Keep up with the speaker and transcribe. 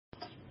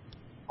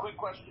quick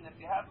question: if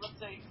you have, let's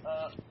say,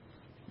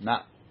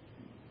 not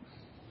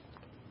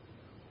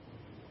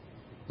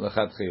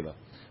lechatchila,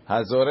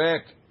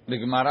 hazorek. The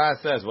Gemara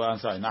says, well, I'm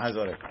sorry, not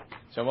hazorek.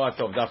 Shavua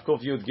Tov, Daf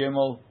Kuf Yud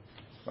Gimel,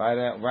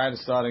 right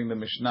starting the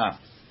Mishnah.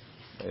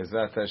 Is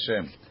that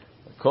Hashem?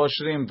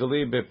 Koshrim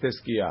Deli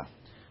Bepiskiya.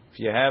 If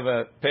you have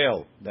a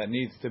pail that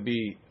needs to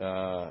be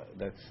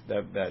that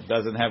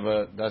doesn't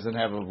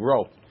have a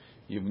rope,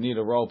 you need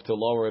a rope to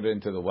lower it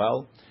into the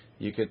well.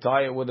 You could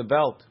tie it with a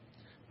belt.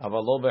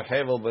 Avalo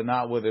behevel, but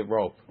not with a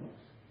rope.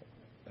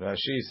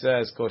 Rashi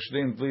says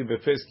Koshrim Deli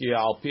Bepiskiya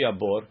al pi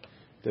abor.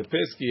 The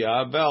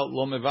piskiya belt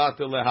lo mevate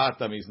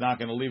lehatam. He's not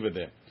going to leave it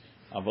there.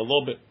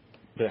 Avalo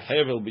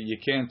behevel, but you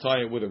can't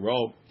tie it with a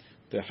rope.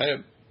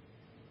 The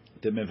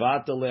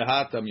mevate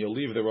lehatam, you'll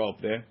leave the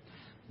rope there.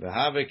 The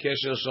have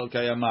kesher shel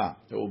kayama.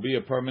 It will be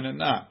a permanent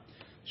knot.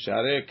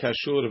 Sharei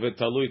kashur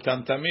v'talui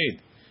tam tamid.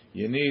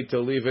 You need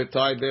to leave it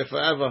tied there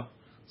forever.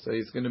 So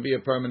it's going to be a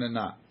permanent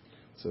knot.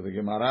 So the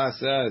Gemara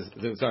says,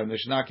 sorry,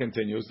 Mishnah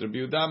continues. Rabbi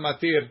Yehuda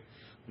matir.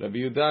 Rabbi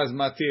Yehuda is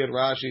matir.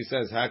 Rashi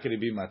says, how could he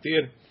be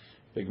matir?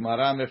 The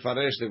Gemara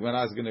mefaresh. The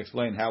Gemara is going to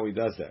explain how he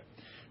does that.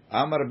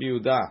 Amar Rabbi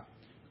Yehuda.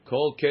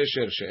 Kol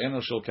kesher she'eno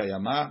shel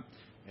kayama.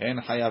 En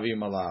hayavim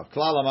alav.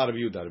 Klal amar Rabbi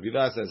Yehuda. Rabbi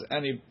Yehuda says,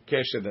 any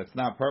kesher that's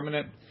not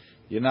permanent,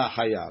 you're not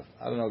hayav.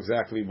 I don't know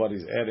exactly what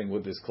he's adding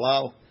with this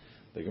klal.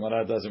 The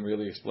Gemara doesn't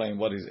really explain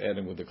what he's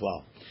adding with the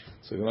klal.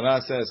 So the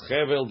Gemara says,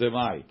 chevel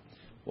demai.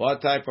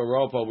 What type of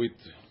rope are we?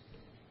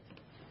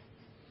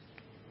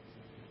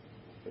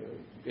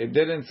 It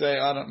didn't say.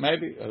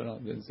 Maybe I don't know.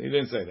 He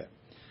didn't say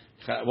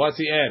that. What's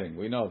he adding?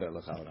 We know that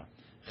l'chavra.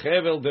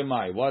 Chevel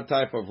demai. What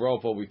type of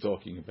rope are we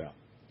talking about?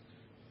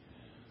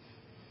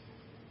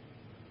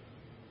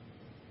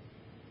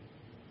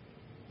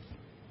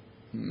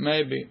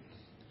 Maybe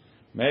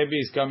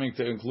he's coming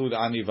to include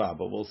aniva,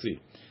 but we'll see.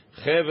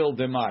 Chevel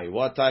demai.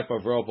 What type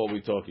of rope are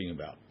we talking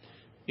about?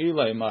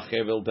 Ilay ma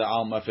chevel de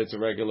alma. If it's a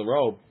regular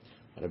rope,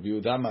 Rabbi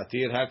Yehuda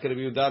matir. How could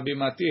Rabbi Yehuda be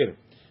matir?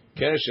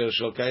 Kesher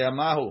shel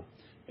kayamahu.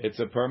 It's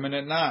a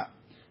permanent knot.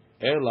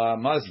 Ela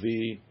must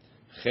be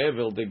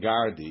chevel de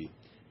gardi.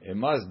 It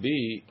must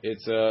be.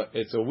 It's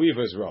a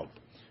weaver's rope.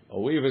 A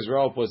weaver's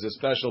rope was a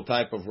special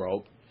type of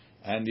rope,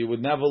 and you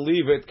would never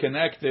leave it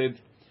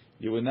connected.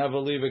 You would never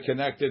leave it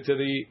connected to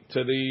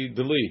the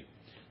deli.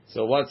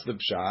 So what's the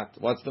pshat?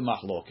 What's the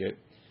mahloket?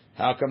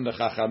 How come the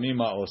chachamim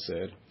are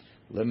oser?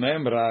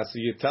 Lemembra, so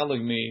you're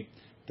telling me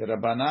the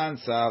Rabbanan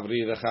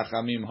Savri, the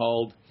chachamim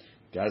hold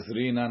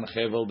gazrinan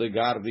chevel de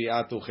gardi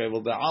atu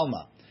chevel de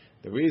alma.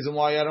 The reason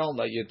why I don't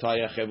let you tie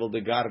a chevel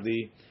de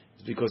gardi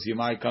is because you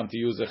might come to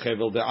use a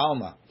chevel de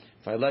alma.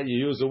 If I let you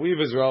use a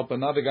weaver's rope,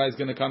 another guy's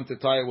going to come to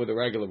tie it with a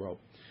regular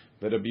rope.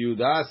 But Rabbi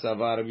Yehuda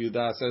Savar, Rabbi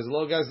Yehuda says,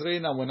 lo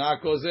gazrinan, we're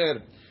not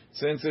gozer.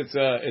 Since it's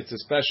a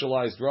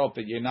specialized rope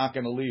that you're not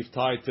going to leave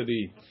tied to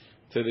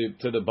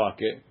the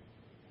bucket,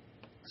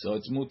 so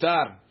it's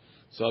mutar.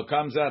 So it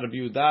comes out of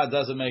Yehuda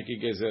doesn't make a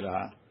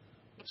gezerah,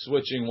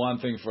 switching one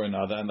thing for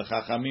another, and the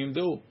chachamim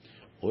do.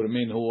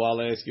 Urmin hu,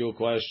 I'll ask you a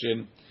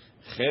question.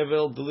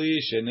 Chevel dli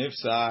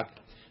shenifsak.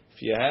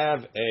 If you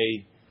have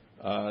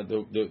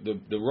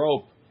the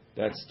rope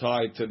that's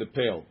tied to the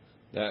pail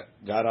that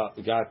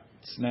got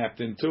snapped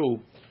in two,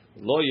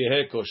 lo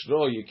yeheh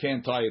koshro, you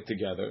can't tie it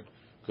together.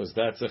 Because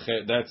that's a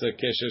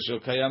kesher shel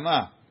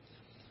kayama,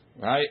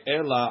 right?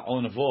 Ela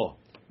onvo,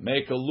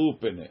 make a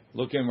loop in it.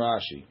 Look in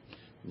Rashi.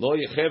 Lo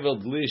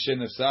yechevel dli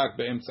shenefsak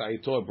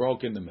be'emtzaito,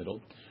 broke in the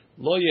middle.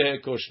 Lo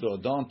yeheh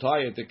koshlo, don't tie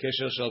it to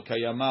kesher shel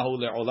kayamahu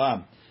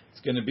le'olam. It's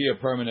going to be a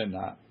permanent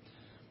knot,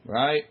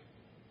 right?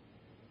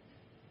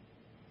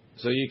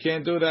 So you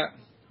can't do that.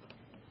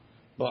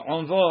 But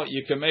onvo,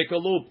 you can make a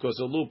loop because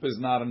a loop is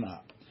not a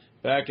knot.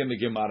 Back in the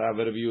Gemara,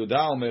 Rabbi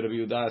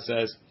Yehuda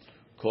says,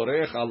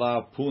 Korech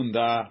ala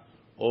punda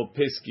or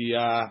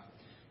piskiya.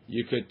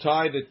 You could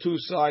tie the two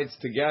sides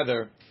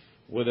together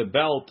with a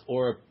belt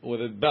or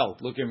with a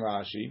belt. Look in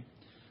Rashi.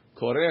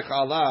 Korech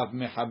alav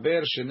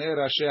mehaber shnei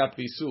rashei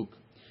pisuk.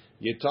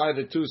 You tie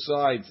the two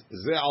sides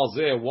ze al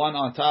ze, one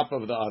on top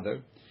of the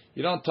other.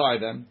 You don't tie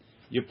them.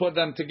 You put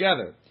them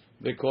together.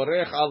 The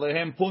korech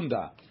alehem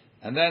punda,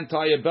 and then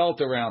tie a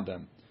belt around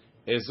them.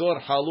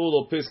 Ezor halul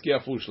or piskiya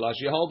fushlas.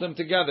 You hold them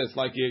together. It's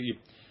like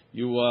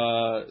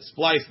you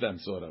splice them,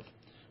 sort of.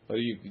 But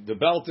the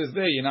belt is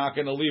there, you're not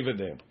going to leave it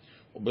there.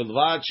 But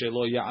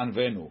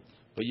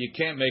you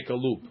can't make a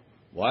loop.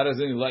 Why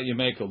doesn't he let you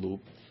make a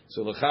loop?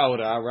 So the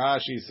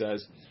Rashi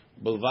says,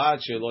 don't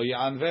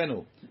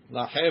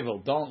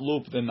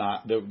loop the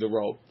knot, the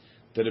rope.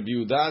 The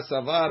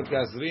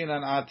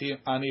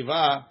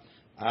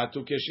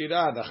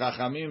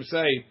Chachamim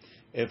say,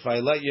 if I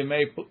let you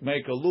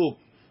make a loop,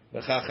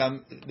 you're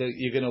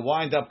going to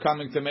wind up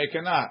coming to make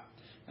a knot.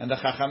 And the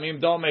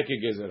Chachamim don't make a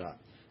gezerah.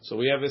 So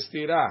we have a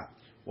stira.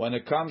 When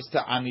it comes to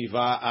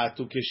aniva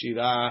atu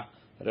keshira,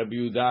 Rabbi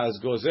Yehuda is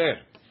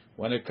gozer.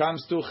 When it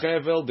comes to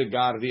chevel de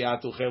gardi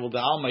atu chevel de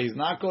alma, he's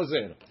not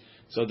gozer.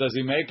 So does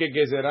he make a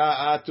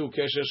gezerah atu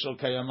kesher shel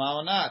kayama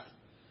or not?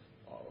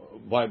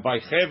 By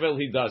chevel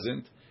he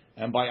doesn't,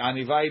 and by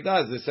aniva he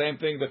does the same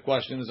thing. The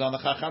question is on the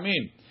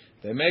chachamim.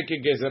 They make a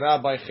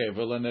gezerah by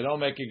chevel, and they don't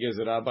make a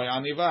gezerah by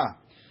aniva.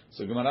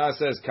 So Gemara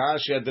says,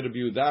 Kashya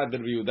d'Rabbi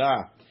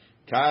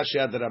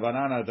Kashya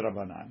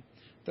d'Rabanan.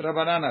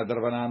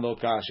 D'Rabanan lo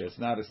Kashya. It's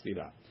not a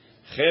stira.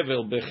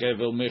 Chevel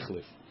bechevel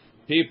michlif.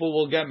 People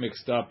will get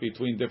mixed up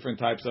between different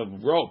types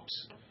of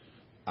ropes.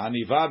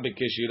 Aniva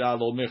bekeshira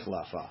lo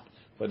michlafa.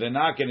 But they're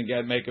not going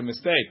to make a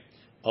mistake.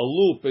 A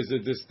loop is a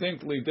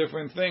distinctly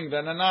different thing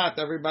than a knot.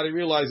 Everybody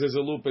realizes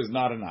a loop is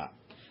not a knot.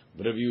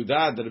 But Rav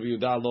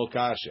Yehuda lo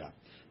Kashya.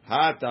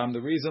 Hatam,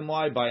 the reason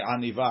why by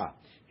aniva.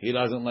 He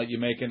doesn't let you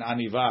make an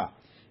aniva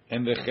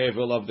in the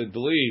chevel of the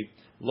dli.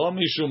 Lo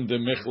mishum de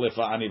michlefa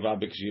aniva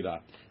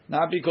b'kshira.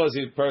 Not because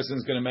the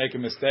person's going to make a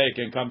mistake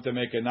and come to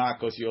make a knot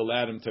because you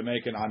allowed him to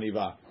make an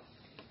aniva.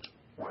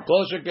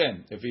 Kol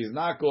sheken, if he's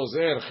not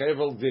gozer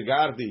chevel de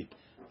gardi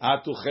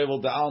atu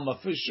chevel de alma,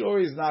 for sure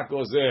he's not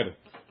gozer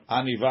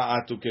aniva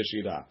atu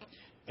keshira.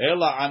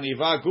 Ela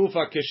aniva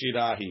gufa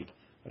keshirahi.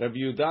 Rabbi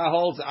Yehuda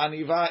holds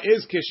aniva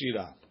is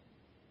keshira.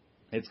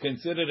 It's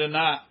considered a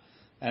knot,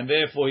 and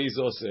therefore he's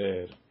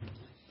oser.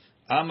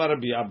 Amar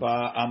Rabbi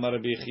Abba, Amar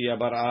Rabbi Chia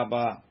bar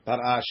Abba, bar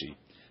Ashi.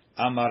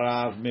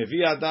 Amarav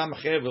mevi adam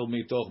chevel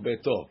mitoch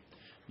beto.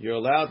 You're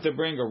allowed to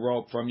bring a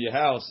rope from your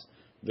house,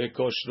 the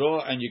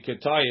koshro, and you can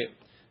tie it.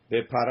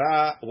 The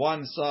para,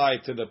 one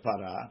side to the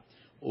para,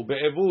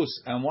 ube'evus,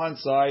 and one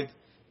side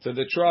to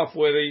the trough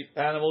where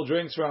the animal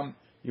drinks from.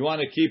 You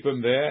want to keep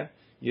him there,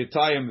 you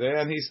tie him there,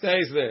 and he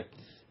stays there.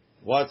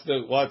 What's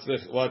the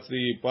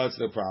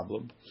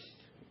problem?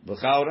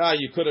 B'chaura,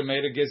 you could have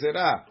made a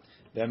gezerah.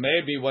 Then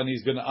maybe when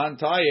he's going to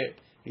untie it,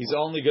 he's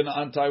only going to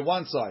untie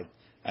one side,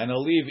 and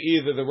he'll leave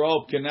either the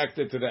rope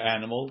connected to the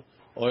animal,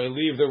 or he'll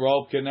leave the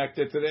rope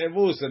connected to the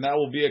evus, and that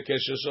will be a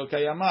kesher shel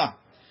kayama.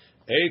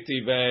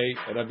 Eitivei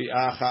Rabbi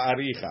Acha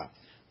Aricha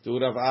to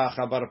Rav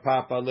Acha bar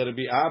Papa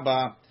Rabbi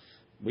Abba.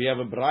 We have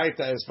a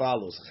braita as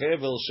follows: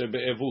 Chevel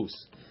shebe'evus,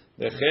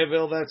 the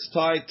chevel that's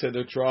tied to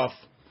the trough,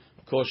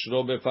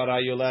 koshro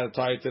bepara, you're allowed to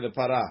tie it to the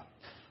para,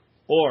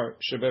 or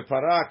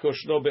shebepara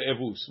koshro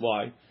be'evus.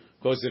 Why?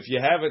 Because if you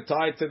have it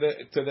tied to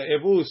the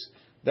evus,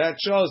 that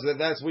shows that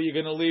that's where you're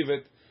going to leave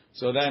it.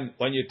 So then,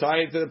 when you tie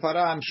it to the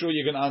para, I'm sure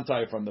you're going to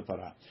untie it from the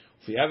para.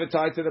 If you have it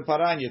tied to the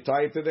para and you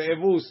tie it to the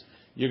evus,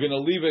 you're going to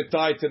leave it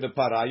tied to the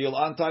para. You'll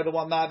untie the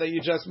one now that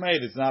you just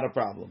made. It's not a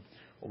problem.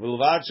 But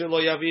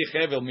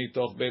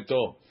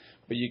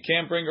you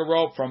can't bring a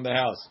rope from the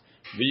house.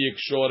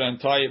 And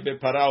tie it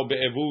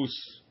be'evus.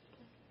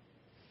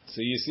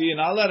 So you see,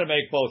 now let him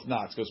make both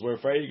knots because we're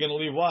afraid you're going to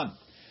leave one.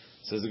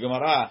 Says the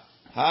Gemara,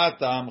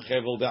 Hatam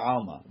chevel de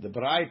alma. The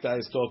Braita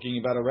is talking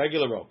about a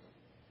regular rope.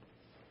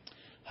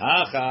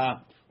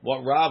 Hacha,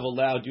 what Rav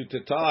allowed you to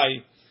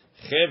tie,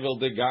 chevel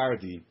de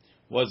gardi,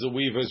 was a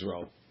weaver's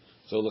rope.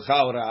 So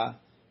l'chaura,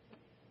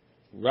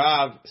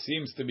 Rav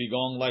seems to be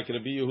going like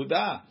Rabbi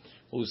Yehuda,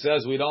 who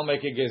says we don't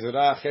make a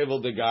gezerah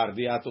chevel de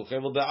gardi atu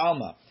chevel de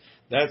alma.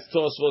 That's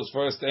Tosfot's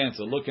first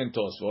answer. Look in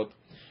Tosfot.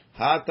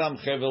 Hatam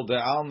chevel de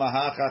alma,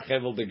 hacha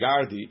chevel de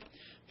gardi.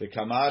 The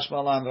kamash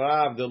malan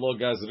Rav de lo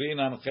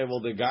gazrinan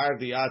chevel de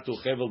gardi atu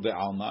chevel de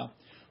alma.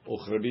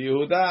 Uch Rabbi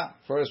Yehuda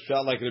first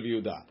felt like Rabbi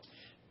Yehuda.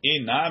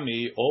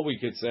 Inami, or we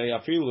could say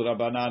afilu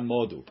Rabbanan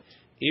modu.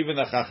 Even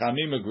the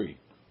Chachamim agree.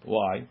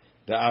 Why?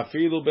 The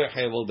afilu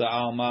bechevel de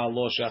alma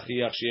lo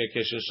shachiach sheyeh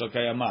kesher shel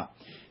kayama.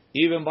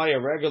 Even by a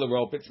regular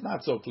rope, it's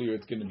not so clear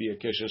it's going to be a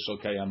kesher shel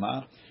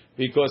kayama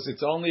because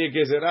it's only a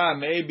gezerah.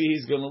 Maybe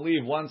he's going to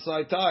leave one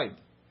side tied.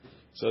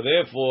 So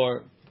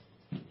therefore,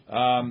 so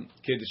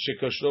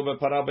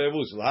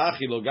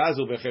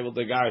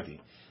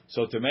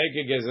to make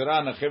a gezerah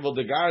and a chevel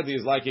de gardi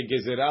is like a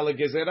gezerah le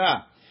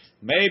gezerah.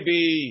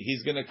 Maybe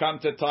he's going to come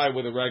to tie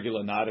with a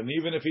regular knot, and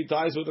even if he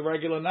ties with a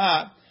regular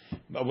knot,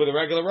 with a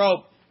regular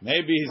rope,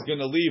 maybe he's going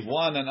to leave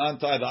one and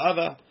untie the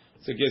other.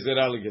 It's a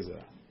gezerah le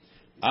gezerah.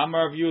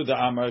 Amar Rav Yehuda,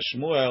 Amar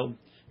Shmuel,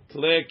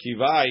 kle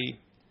kivai,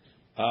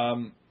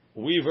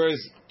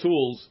 weaver's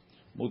tools,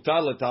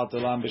 mutar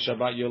letaltelam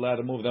b'Shabbat. You're allowed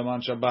to move them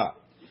on Shabbat,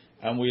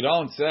 and we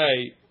don't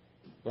say.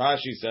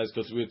 Rashi says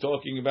because we were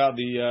talking about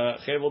the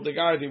chevel de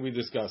gardi, we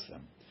discussed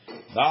them.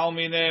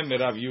 Ba'omine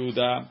mirav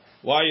Yehuda.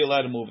 Why are you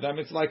allowed to move them?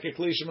 It's like a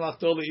klish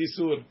melachto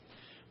leisur.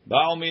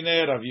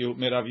 Ba'omine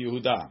mirav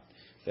Yehuda.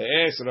 The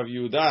es Rav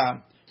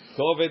Yehuda.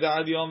 Koved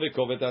ha'alyon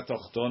ve'koved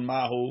ha'tochton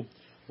mahu.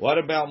 What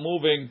about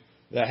moving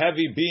the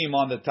heavy beam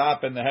on the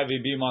top and the heavy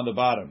beam on the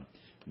bottom?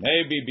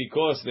 Maybe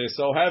because they're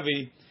so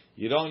heavy,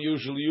 you don't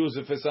usually use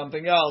it for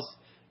something else,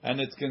 and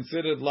it's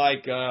considered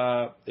like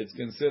not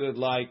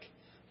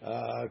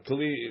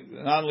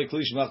only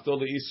klish melachto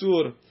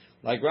leisur,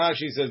 like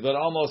Rashi says, but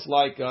almost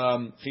like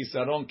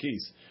chisaron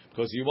kis,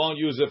 because you won't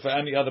use it for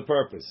any other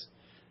purpose.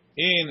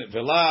 In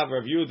Velav,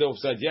 Rav Yehuda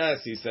said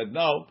yes, he said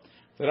no.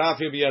 He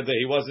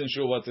wasn't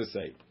sure what to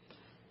say.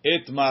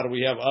 Itmar,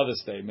 we have other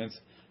statements.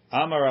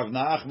 Amar Rav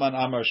Nachman,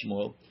 Amar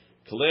Shmuel,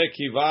 Kle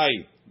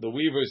Kivai, the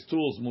weaver's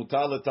tools,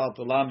 mutar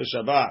letaltelam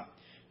b'Shabbat.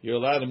 You're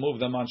allowed to move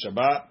them on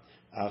Shabbat.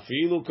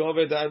 Afilu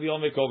koved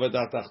ha'alyon ve'koved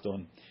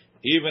ha'tachton.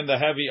 Even the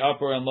heavy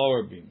upper and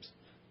lower beams.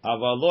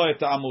 Avalo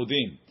et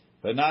amudim.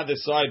 but not the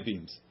side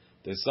beams.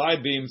 The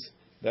side beams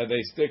that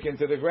they stick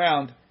into the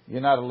ground,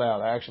 you're not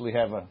allowed. I actually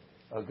have a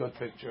good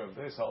picture of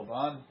this. Hold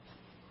on.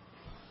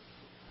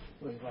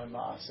 Where's my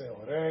Maaseh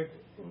Oreg?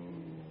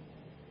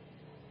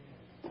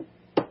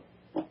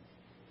 It's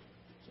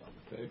on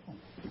the table.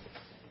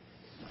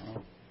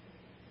 No.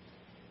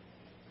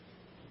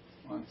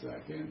 1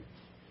 second.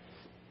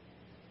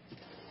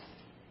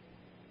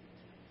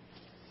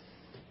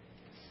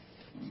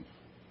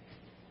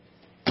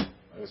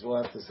 I guess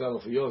we'll have to settle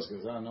for yours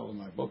because I don't know where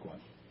my book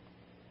went.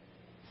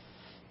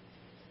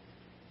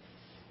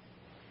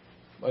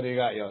 What do you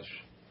got, Yosh?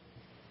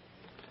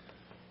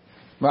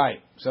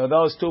 Right. So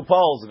those two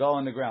poles go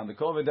in the ground. The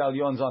Kovet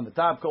Elyon's on the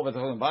top, Kovet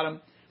on the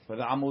bottom, but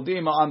the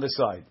Amudim are on the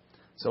side.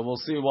 So we'll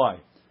see why.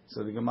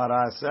 So the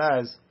Gemara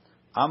says,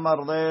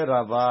 Amar le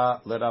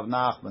Rav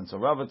Nachman. So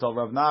Rav told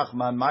Rav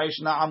Nachman,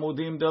 Ma'ishna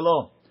Amudim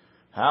delo.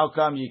 How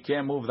come you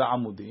can't move the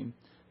Amudim?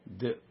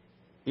 The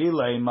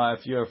Ileima,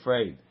 if you're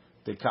afraid.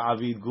 The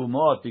Ka'avid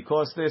Gumot,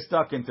 because they're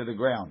stuck into the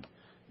ground.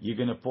 You're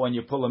going to, when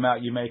you pull them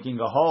out, you're making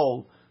a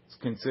hole. It's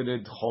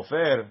considered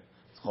chofer,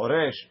 it's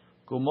choresh.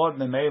 Gumot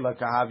nemeila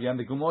kahavyan.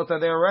 The gumot are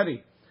there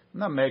already. I'm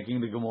not making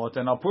the gumot,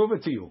 and I'll prove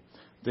it to you.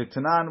 The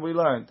Tanan we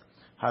learned,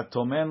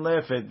 hatomen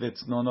lefet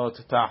v'tznonot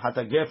tahat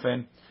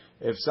gefen.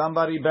 If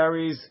somebody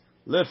buries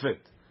lifit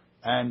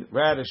and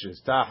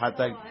radishes tahat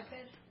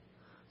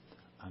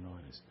I know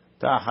it is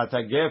tahat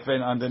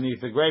gefen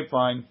underneath the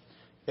grapevine,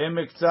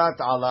 imiktzat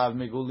alav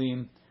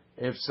migulin.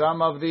 If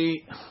some of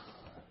the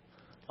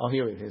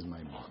here's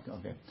my book.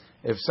 Okay.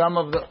 If some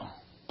of the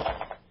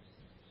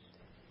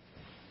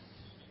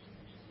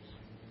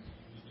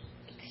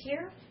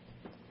here?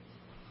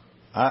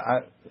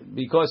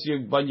 Because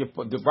when you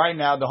put right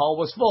now the hole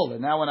was full,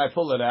 and now when I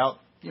pull it out,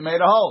 you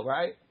made a hole,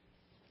 right?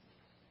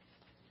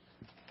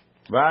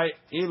 Right?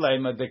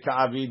 Ilema de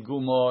ka'avid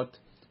gumot.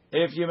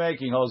 If you're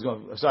making holes,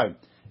 sorry.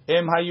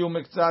 Im hayu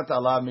miktzat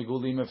alav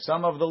migulim. If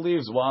some of the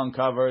leaves were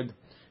uncovered,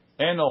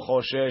 eno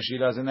choshesh, he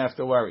doesn't have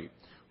to worry.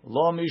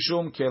 Lo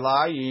mishum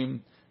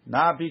kilayim,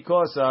 not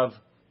because of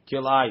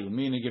kilayim.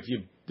 Meaning, if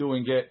you're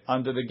doing it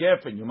under the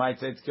geffen, you might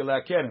say it's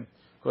kilakerim.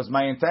 Because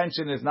my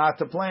intention is not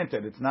to plant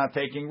it; it's not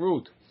taking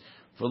root.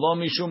 V'lo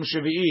mishum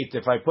shvi'it.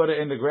 If I put it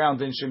in the ground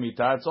in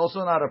shemitah, it's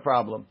also not a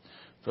problem.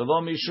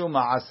 V'lo mishum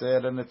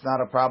ma'aser, and it's not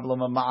a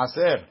problem of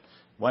ma'aser.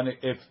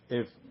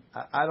 If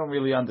I don't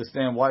really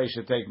understand why you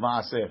should take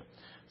ma'aser.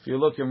 If you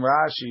look in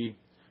Rashi,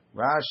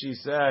 Rashi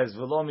says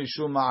v'lo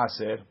mishum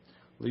ma'aser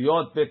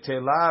liot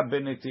betela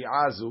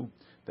beniti'azu,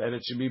 that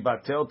it should be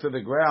batel to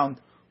the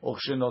ground.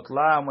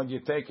 And when you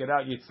take it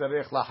out,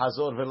 yitzarech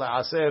lahazor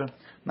v'la'aser.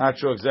 Not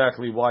sure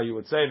exactly why you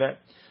would say that.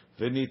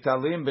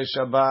 V'nitalim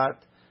b'Shabbat,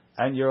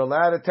 and you're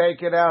allowed to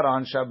take it out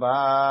on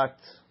Shabbat.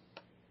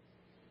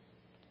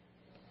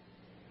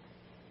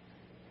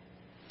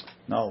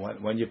 No,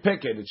 when you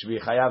pick it, it should be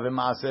chayav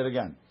v'ma'aser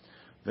again.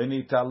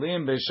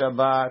 V'nitalim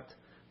b'Shabbat,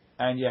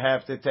 and you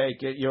have to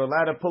take it. You're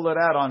allowed to pull it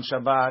out on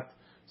Shabbat.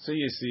 So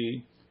you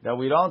see that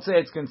we don't say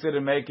it's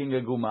considered making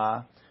a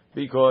guma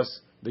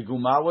because the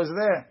guma was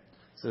there.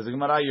 Says the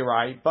Gemara, you're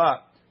right,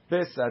 but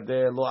in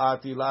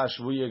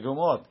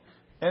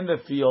the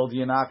field,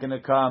 you're not going to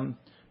come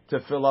to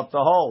fill up the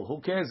hole.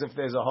 Who cares if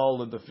there's a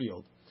hole in the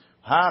field?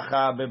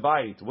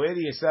 Where do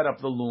you set up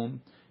the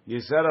loom? You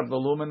set up the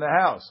loom in the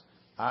house.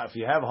 If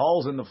you have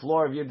holes in the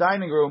floor of your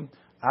dining room,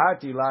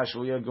 you're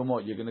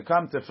going to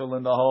come to fill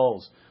in the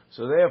holes.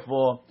 So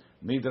therefore,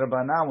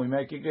 midrabanan, we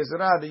make a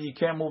gezerah that you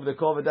can't move the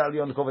kovet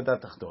alyon, kovet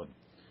atachton.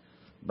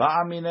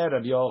 Ba'amine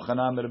Rabbi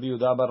Yochanan, Rabbi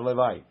Yehuda bar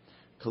Levi.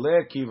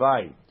 Kle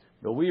kivai,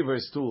 the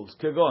weaver's tools.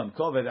 Kegon,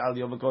 kovet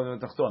alyon, kovet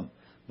atachton.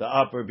 The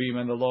upper beam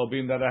and the lower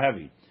beam that are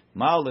heavy.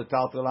 Mal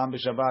letaltalam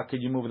b'Shabbat,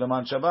 can you move them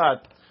on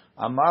Shabbat?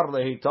 Amar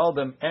le, he told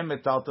them, em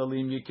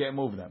metaltalim, you can't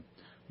move them.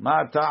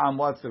 Ma ta'am,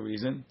 what's the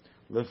reason?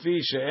 Lefi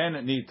she'en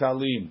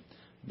nitalim,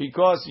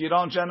 because you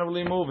don't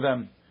generally move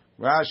them.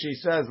 Rashi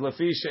says,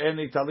 Lefi she'en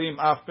nitalim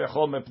af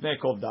pechol mepnei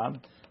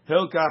kovdam,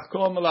 hilkach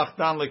kol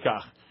melachtan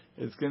lekach.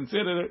 It's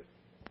considered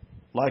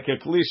like a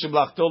kli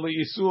sheblachto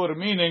le'isur,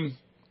 meaning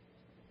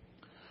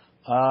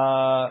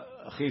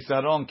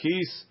chisaron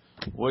kis,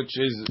 which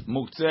is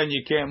muktzeh,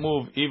 you can't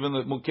move even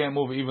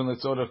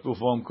letzorach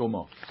gufom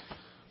kumo.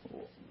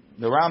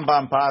 The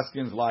Rambam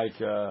paskins like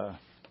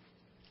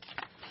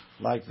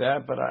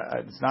that, but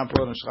it's not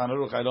brought in Shulchan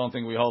Aruch. I don't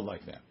think we hold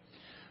like that.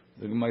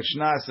 The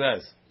Mishnah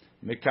says,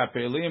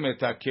 "Mekapelim et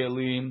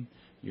hakelim."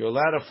 You're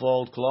allowed to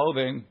fold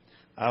clothing,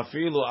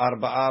 afilu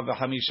arba'a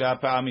v'chamisha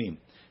pa'amim,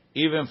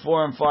 even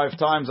 4 and 5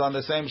 times on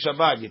the same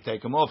Shabbat. You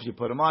take them off, you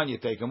put them on. You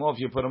take them off,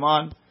 you put them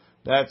on.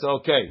 That's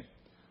okay.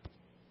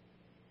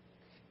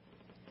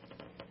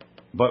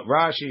 But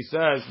Rashi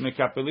says,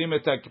 "Mekapelim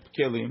et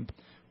hakelim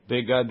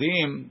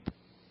begadim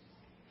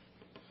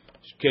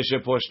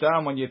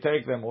kesheposhtam." When you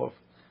take them off.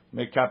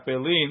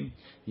 Mekapelin,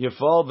 you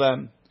fold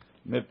them.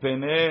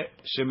 Mepene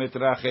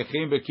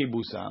shemitrachechim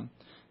bekibusam.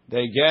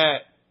 They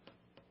get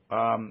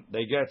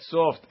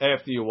soft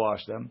after you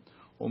wash them.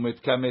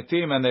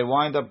 Umitkametim, and they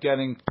wind up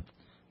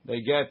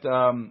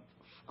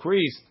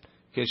creased.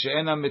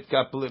 Kesheena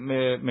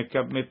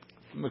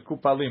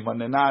mekupalim, when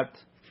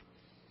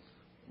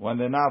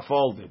they're not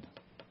folded.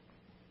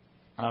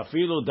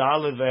 Afilu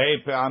daled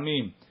vehei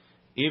pe'amim,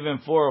 even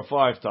 4 or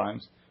 5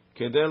 times.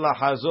 Kedei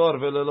lahazor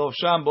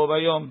v'lelovsham bo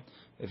vayom.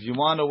 If you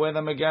want to wear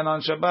them again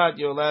on Shabbat,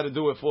 you're allowed to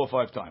do it 4 or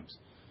 5 times.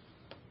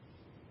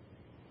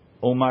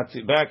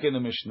 Back in the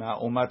Mishnah,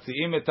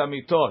 umatziim et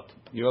hamitot.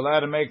 You're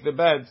allowed to make the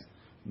beds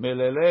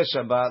melele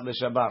Shabbat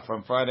leShabbat,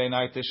 from Friday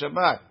night to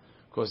Shabbat,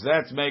 because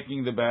that's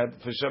making the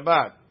bed for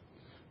Shabbat.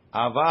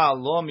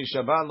 Aval lo mi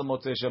Shabbat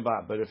lemotzei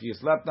Shabbat. But if you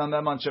slept on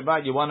them on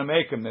Shabbat, you want to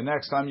make them. The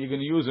next time you're going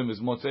to use them is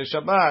motzei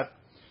Shabbat.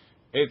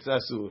 It's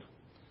asur.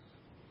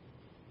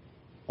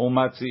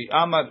 Umatzi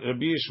amar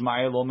Rabbi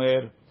Yishmael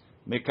omer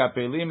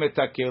mekapelim et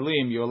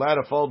hakelim. You're allowed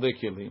to fold the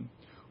kelim.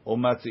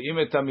 Umatziim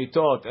et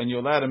hamitot, and you're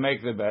allowed to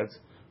make the beds.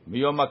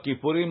 Miyom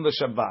HaKippurim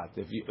l'Shabbat.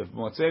 If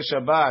motzei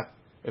Shabbat,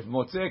 if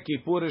motzei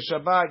Kippur is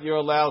Shabbat, you're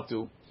allowed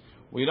to.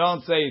 We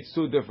don't say it's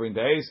 2 different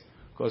days,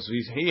 because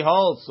he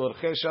holds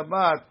Sorchei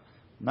Shabbat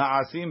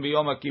na'asim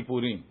b'yom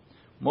HaKippurim.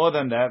 More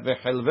than that,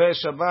 v'chelvei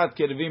Shabbat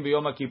kervim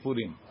b'yom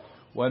HaKippurim.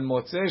 When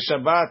motzei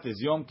Shabbat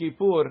is Yom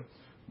Kippur,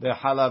 the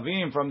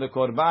halavim from the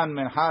korban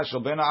menhash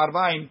or ben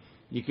ha'arbaim,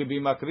 you can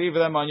be makriv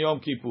them on Yom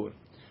Kippur.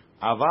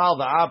 Aval,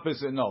 the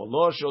opposite, no.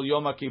 Lo shel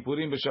Yom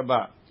HaKippurim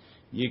b'Shabbat.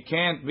 You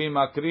can't be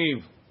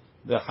makriv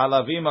the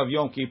halavim of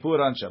Yom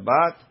Kippur on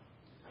Shabbat.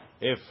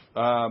 If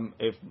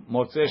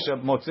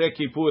motzei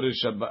Kippur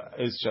is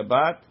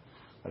Shabbat,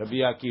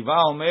 Rabbi Akiva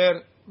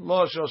Omer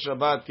lo shel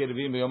Shabbat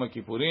kerevim b'Yom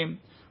Kippurim,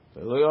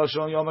 lo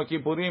shel Yom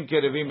Kippurim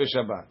kerevim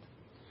b'Shabbat.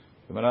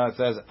 Gemara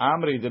says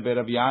Amri de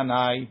Rabbi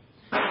Yanai.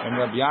 In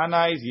Rabbi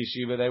Yanai's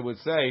yeshiva, they would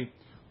say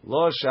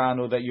lo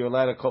shanu, that you're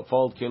allowed to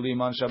fold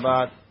kelim on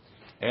Shabbat,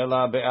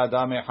 ela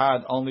be'adam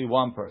echad, only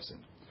one person.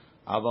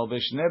 Aval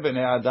b'shnei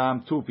b'nei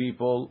adam, 2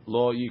 people,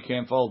 lo, you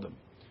can't fold them.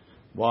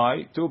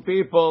 Why? 2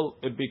 people,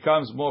 it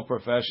becomes more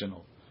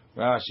professional.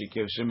 Rashi,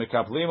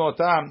 kivshemekaplim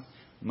otam,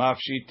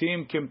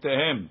 mafshitim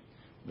kimtehem.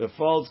 The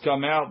folds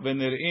come out,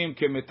 v'nir'im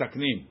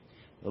kimitaknim.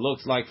 It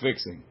looks like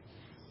fixing.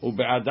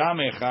 Ube'adam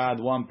echad,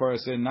 1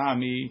 person,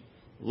 nami,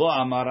 lo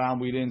amaram,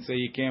 we didn't say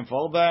you can't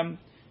fold them.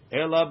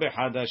 Ela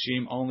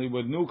behadashim, only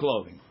with new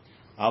clothing.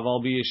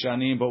 Aval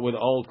b'yishanim, but with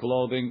old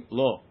clothing,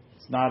 lo.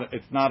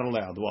 It's not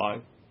allowed.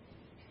 Why?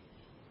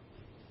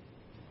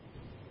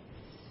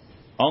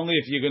 Only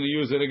if you're going to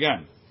use it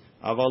again.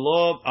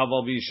 Aval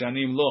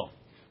b'yishanim lo.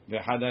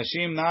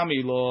 V'hadashim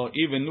nami lo,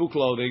 even new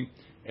clothing,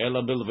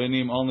 ela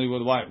bilvenim, only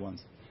with white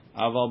ones.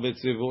 Aval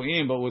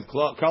b'tzivuim, but with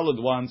colored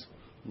ones,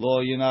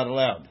 lo, you're not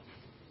allowed.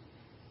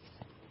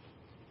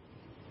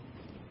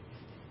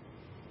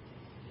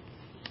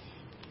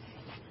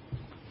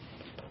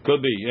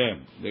 Could be, yeah.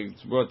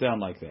 It's brought down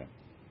like that.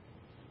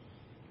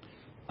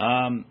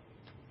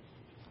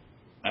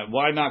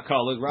 Why not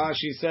colored?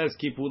 Rashi says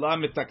kipula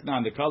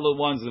mitaknan. The colored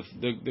ones,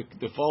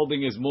 the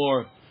folding is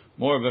more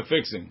of a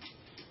fixing.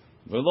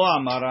 V'lo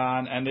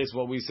amaran, and this is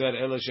what we said.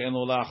 Ela she'en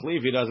lo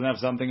lachlif. He doesn't have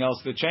something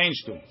else to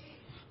change to.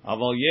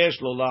 Aval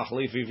yesh lo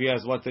lachlif. If he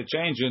has what to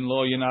change in,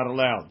 lo, you're not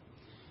allowed.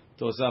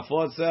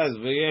 Tosafot says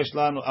v'yesh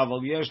lanu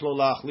aval yesh lo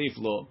lachlif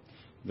lo.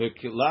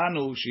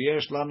 V'lanu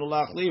sheyesh lanu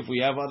lachlif. We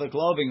have other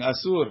clothing.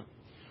 Asur.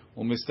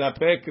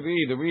 Umistapek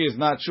ri. The ri is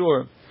not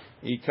sure.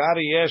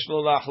 Ikari yesh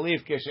lo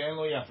lachlif keshe'en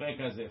lo yafek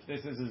hazif.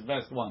 This is his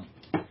best one.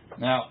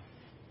 Now,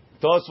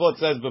 Tosfot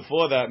says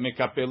before that,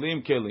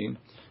 mekapelim kelim,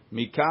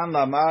 mikan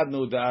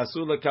lamadnu da'asu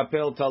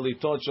lekapel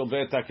talitot shel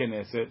bet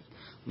haKnesset,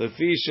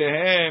 lefi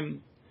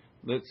shehem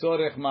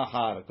letzorech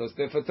machar, because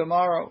they're for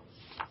tomorrow.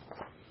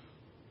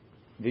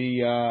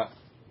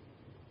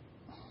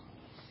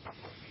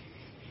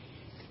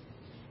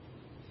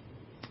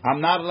 I'm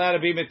not allowed to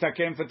be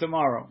mitakem for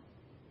tomorrow.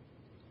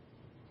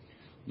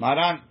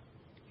 Maran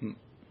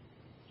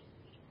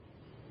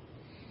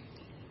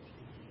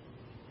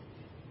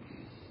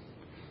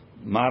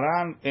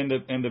in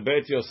the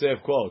Beit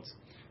Yosef quotes,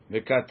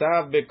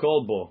 "V'katav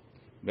bekolbo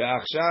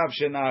ve'achshav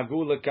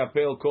shenagu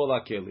lekapel kol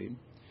hakelim,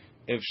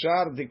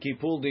 efshar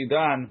dekipul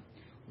didan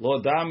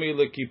lo dami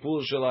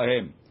lekipul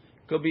shelahem."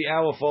 Could be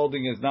our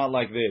folding is not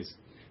like this.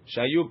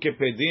 Shayu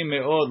kepedim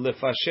meod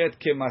lefashet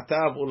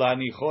kematav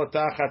ulanichot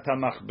tachat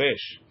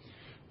hamachbesh,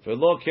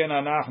 v'lo ken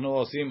anachnu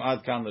osim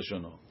ad kan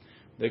leshono.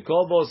 The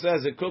kolbo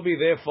says it could be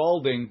their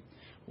folding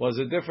was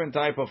a different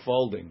type of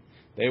folding.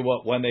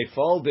 When they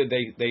folded,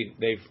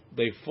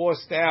 they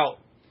forced out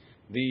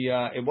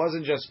the. It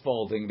wasn't just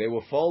folding; they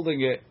were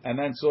folding it and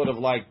then sort of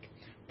like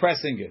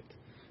pressing it.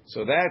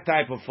 So that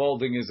type of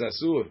folding is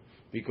asur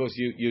because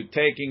you're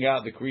taking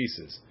out the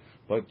creases.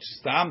 But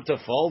stam to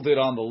fold it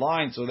on the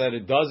line so that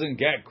it doesn't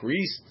get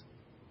creased.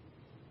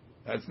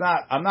 That's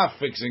not. I'm not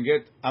fixing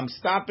it. I'm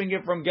stopping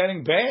it from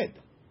getting bad.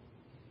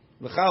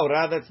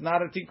 L'chaura, that's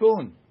not a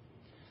tikkun.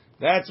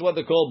 That's what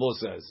the kolbo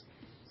says.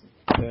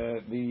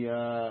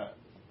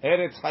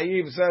 Eretz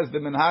Chayiv says the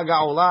Minhag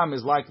HaOlam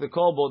is like the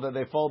kolbo that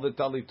they fold the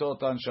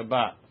talitot on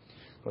Shabbat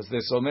because they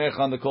somech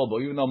on the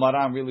kolbo. Even though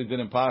Maran really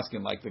didn't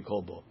paskin like the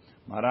kolbo,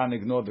 Maran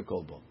ignored the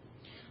kolbo.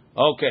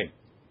 Okay.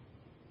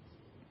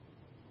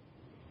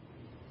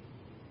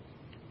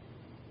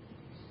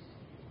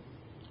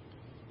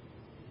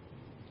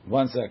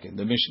 1 second.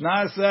 The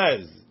Mishnah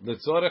says the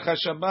tzorech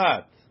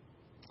HaShabbat.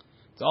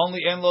 It's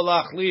only en lo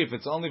lachlif.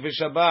 It's only for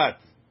Shabbat.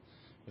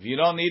 If you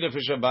don't need it for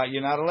Shabbat,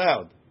 you're not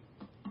allowed.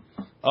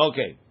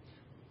 Okay.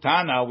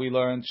 Tana, we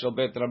learned shel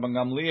bet Rabban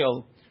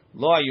Gamliel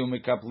lo ayu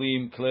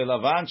mikaplim klei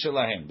lavan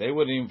shelahem. They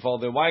wouldn't even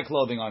fold their white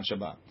clothing on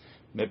Shabbat.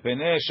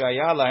 Mepeneh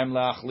shaya lahem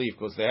lachlif,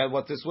 because they had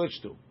what to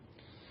switch to.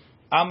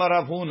 Amar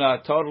Rav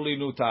Huna, totally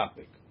new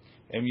topic.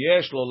 Em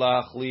yesh lo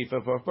lachlif.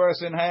 If a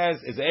person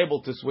is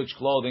able to switch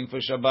clothing for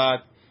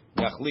Shabbat,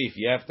 yachlif.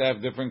 You have to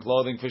have different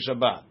clothing for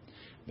Shabbat.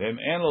 V'em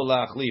en lo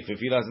lachlif. If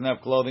he doesn't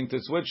have clothing to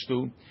switch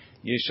to,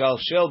 yishal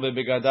shel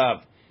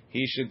bebigadav.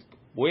 He should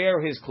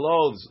wear his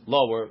clothes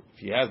lower. If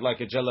he has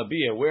like a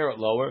jalabiyah, wear it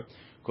lower,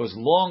 because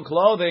long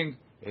clothing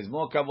is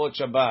more kavod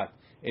Shabbat.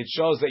 It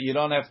shows that you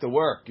don't have to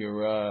work.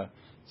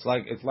 It's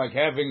like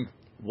having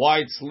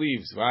wide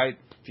sleeves, right?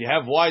 If you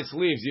have wide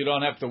sleeves, you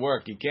don't have to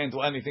work. You can't do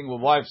anything with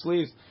wide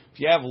sleeves. If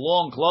you have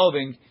long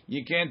clothing,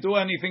 you can't do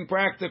anything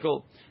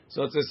practical.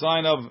 So it's a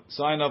sign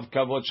of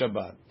kavod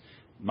Shabbat.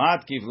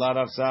 Matkiv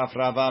larav saf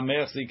rava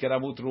mersi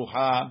keramut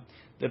ruha.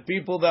 The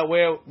people that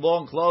wear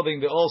long clothing,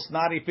 they're all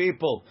snotty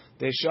people.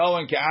 They're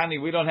showing ke'ani,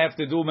 we don't have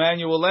to do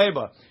manual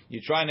labor.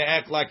 You're trying to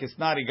act like a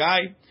snotty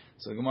guy.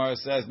 So Gemara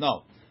says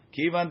no.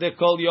 Kivan de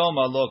kol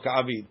yoma lo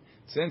ka'avid.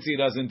 Since he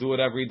doesn't do it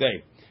every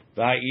day.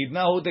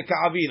 V'ha'idnahu de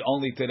ka'avid.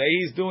 Only today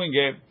he's doing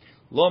it.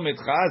 Lo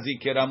mitchazi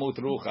keramut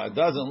rucha. It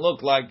doesn't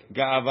look like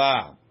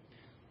ga'ava.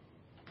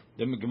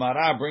 The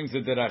Gemara brings the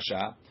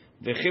derasha.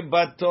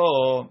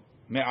 V'chibbato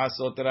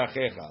me'asot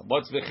rachecha.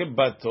 What's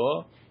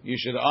v'chibbato? You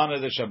should honor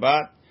the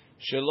Shabbat.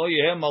 Shelo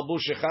yehem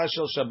malbushecha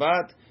shel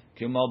Shabbat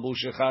ki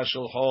malbushecha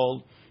shel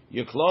Chol.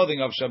 Your clothing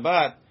of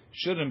Shabbat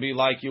shouldn't be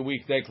like your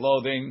weekday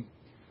clothing.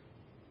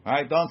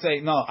 Right? Don't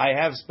say, no, I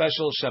have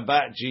special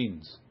Shabbat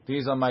jeans.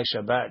 These are my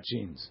Shabbat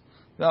jeans.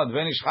 No, the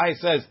Venish Chai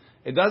says,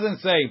 it doesn't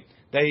say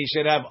that he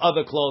should have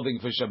other clothing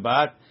for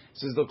Shabbat. It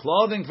says the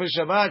clothing for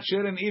Shabbat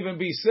shouldn't even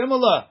be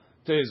similar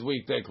to his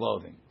weekday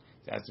clothing.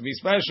 It has to be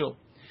special.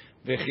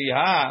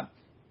 V'chiha.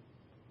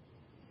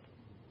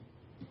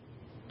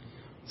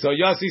 So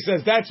Yossi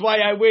says, that's why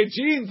I wear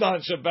jeans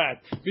on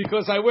Shabbat,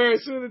 because I wear a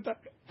suit.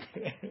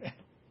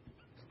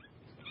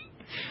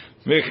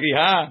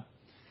 V'chiha.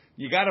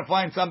 You got to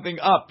find something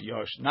up,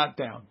 Yosh, not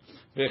down.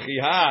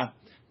 V'chiha.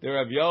 The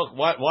Rabbi Yoch,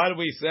 why do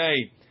we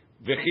say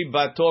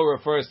v'chibato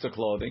refers to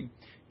clothing?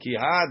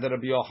 Kiha, the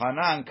Rabbi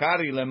Yochanan,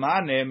 kari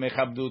lemane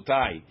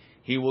mechabdutai.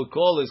 He will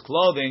call his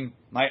clothing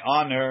my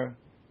honor,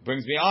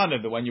 brings me honor.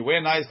 That when you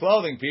wear nice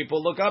clothing,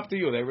 people look up to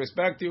you, they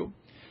respect you.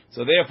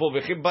 So therefore,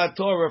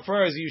 v'chibato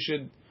refers you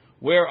should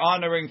wear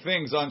honoring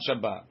things on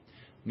Shabbat.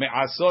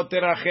 Me'asot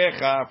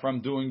terachecha,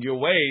 from doing your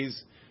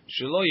ways,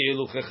 shelo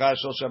yeluchecha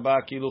shel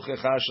Shabbat ki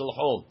luchecha shel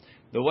Chol.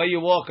 The way you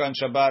walk on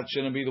Shabbat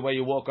shouldn't be the way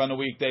you walk on a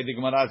weekday. The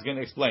Gemara is going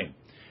to explain.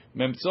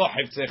 Memtzo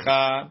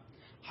hefzecha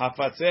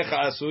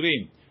hafatzecha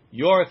asurim.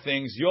 Your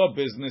things, your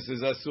business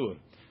is asur.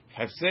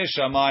 Hefzeh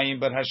shamayim,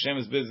 but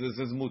Hashem's business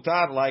is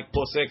mutar, like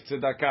posek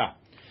tzedakah.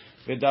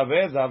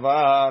 V'daveh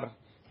davar,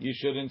 you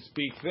shouldn't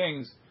speak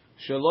things.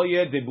 Shelo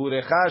yeh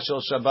diburecha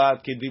shel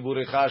Shabbat ki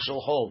diburecha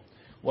shel Chol.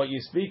 What you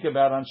speak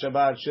about on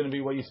Shabbat shouldn't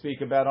be what you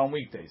speak about on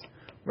weekdays.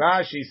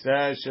 Rashi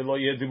says, shelo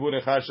yeh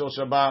diburecha shel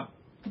Shabbat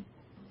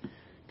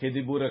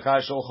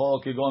kediburecha shel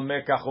Chol kigon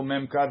mekach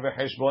umemkar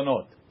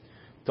v'cheshbonot.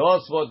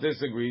 Tosfot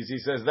disagrees. He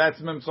says that's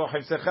memtzo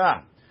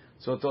hefzecha.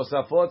 So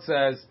Tosafot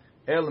says,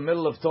 el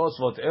middle of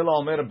Tosfot, el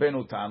omer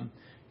benutam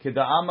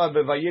keda'ama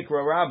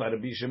bevayikra Rabba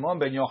Rabbi Shimon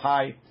ben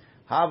Yochai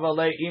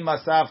havale ima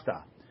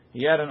savta.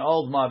 He had an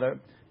old mother.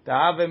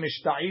 Ta'ave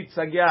mishta'it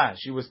sagya.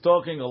 She was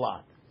talking a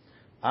lot.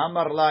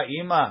 Amar la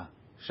ima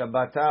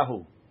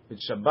shabbatahu.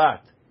 It's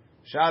Shabbat.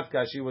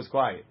 Shatka, she was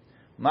quiet.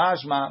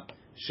 Mashma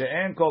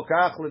she'en kol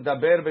kach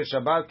ledaber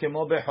b'Shabbat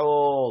kemo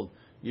b'chol.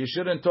 You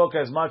shouldn't talk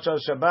as much on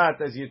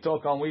Shabbat as you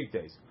talk on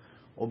weekdays.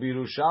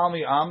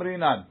 Ubirushalmi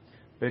amrinan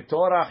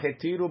b'torah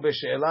hetiru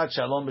b'she'elat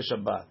shalom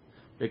b'Shabbat.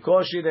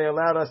 Because they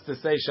allowed us to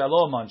say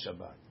shalom on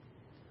Shabbat.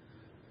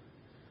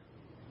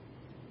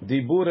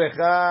 Dibur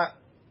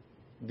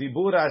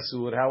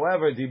asur.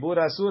 However, dibur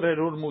asur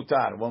herur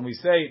mutar. When we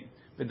say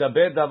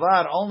v'daber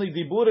davar, only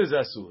dibur is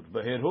asur,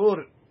 but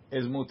herur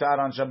is mutar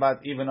on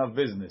Shabbat, even of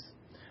business.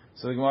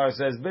 So the Gemara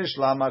says,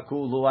 Bishlama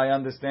kulu, I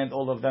understand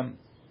all of them.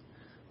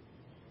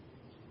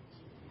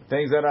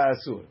 Things that are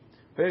asur.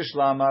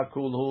 Bishlama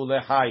kulu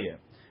lechaye.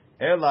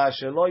 Ela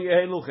shelo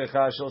yehe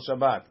luchecha shel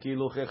Shabbat, ki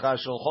luchecha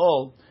shel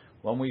Chol.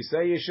 When we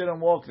say you shouldn't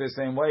walk the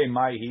same way,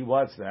 Maihi,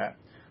 what's that?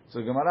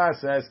 So Gemara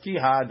says,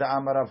 Kiha da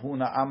amar Rav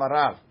Huna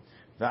amarav.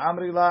 The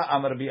amrila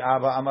amar bi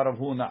Abba amar Rav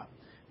Huna.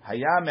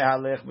 Haya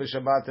mehalech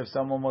b'Shabbat, if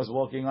someone was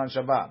walking on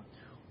Shabbat.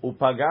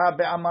 Upaga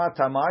be'amat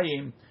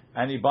hamayim,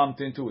 and he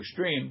bumped into a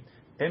stream.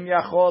 Im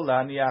yachol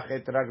laniach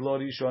et raglo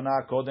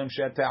rishona kodem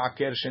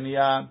she'te'aker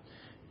sheniya.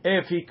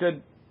 If he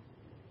could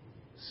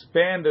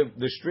span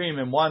the stream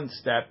in one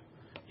step,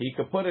 he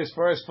could put his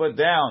first foot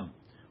down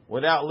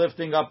without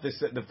lifting up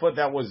the foot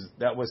that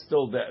was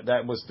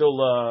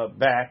still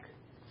back.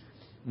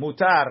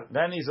 Mutar.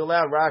 Then he's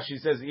allowed. Rashi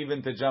says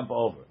even to jump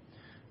over.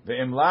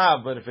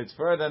 Ve'imlav, but if it's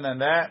further than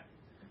that,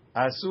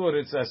 asur,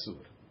 it's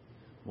asur.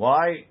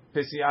 Why?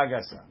 Pisi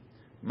agasa.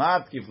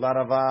 Matkif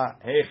larava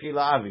hechi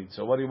la'avid.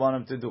 So what do you want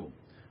him to do?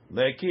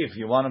 Le'kif,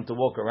 you want him to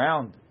walk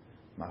around?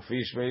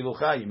 Mafish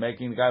ve'ilucha, you're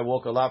making the guy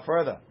walk a lot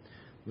further.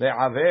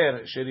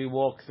 Le'aver, should he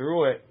walk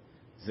through it?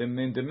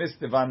 Zimnin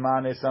demistivan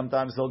mane,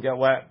 sometimes he'll get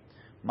wet.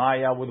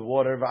 Maya with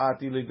water,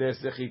 va'ati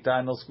lidesechita,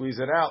 and he'll squeeze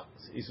it out.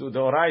 Isu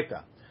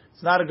doraita.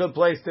 It's not a good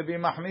place to be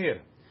mahmir.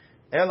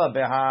 Ela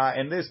beha,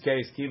 in this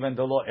case, kiven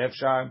delo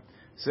efshar,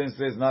 since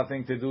there's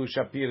nothing to do,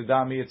 shapir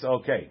dami, it's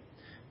okay.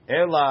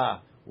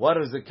 Ela, what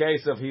is the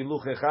case of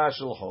hiluchecha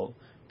shulchol?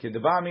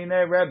 Kidba mine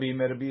Rabbi,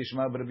 Rabbi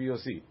Yishma Rabbi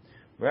Yossi.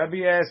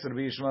 Rabbi asked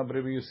Rabbi Yishma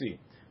Rabbi Yossi,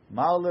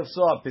 Ma'al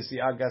lefsoa pisi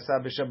agasa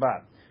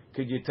b'Shabbat.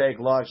 Could you take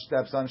large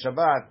steps on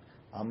Shabbat?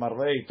 Amar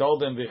Lei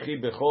told him,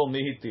 V'chi b'chol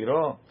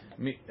mihitiro,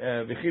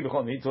 V'chi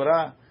b'chol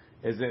mihitora.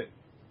 Is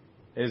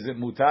it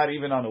mutar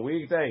even on a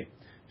weekday?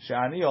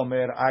 Shani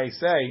Omer, I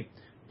say,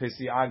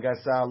 pisi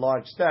agasa,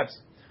 large steps.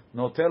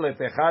 Notelet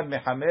echad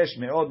mechamesh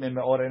me'od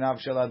me'orenav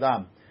shel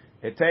adam.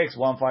 It takes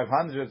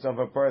 1/500th of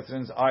a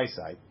person's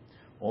eyesight.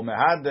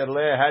 Umehader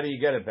le, how do you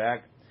get it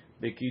back?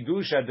 The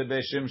Kiddusha de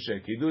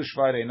Beshimshe. Kiddush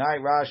Friday night,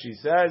 Rashi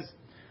says,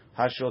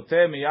 Hashote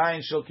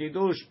miyayin shel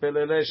Kiddush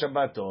pelele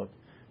Shabbatot.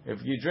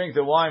 If you drink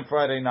the wine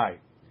Friday night.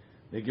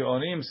 The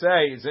Geonim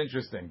say, it's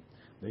interesting,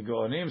 the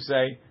Geonim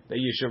say that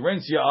you should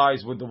rinse your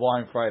eyes with the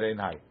wine Friday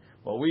night.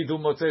 What we do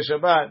Motzei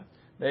Shabbat,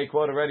 they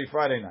quote already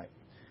Friday night.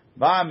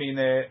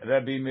 Ba'amine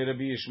Rabbi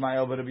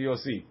Yishmael Rabbi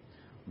Yossi.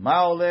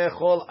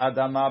 Ma'olechol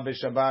adama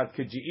b'Shabbat.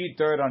 Could you eat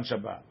dirt on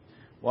Shabbat?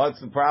 What's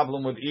the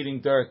problem with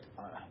eating dirt?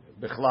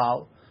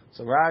 Bichlal.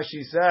 So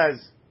Rashi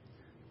says,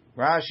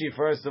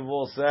 first of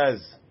all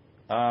says,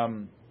 lechol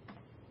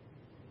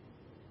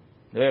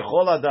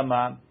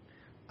adama,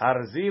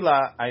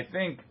 arzila,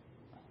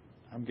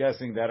 I'm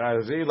guessing that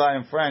arzila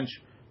in French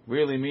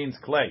really means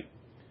clay.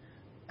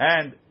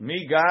 And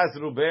mi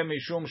gazru be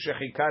mishum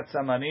shechikat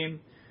samanim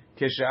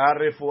kishe'ar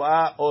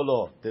refuah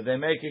olo. Did they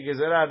make a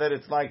gezerah that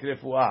it's like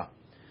refuah?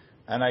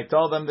 And I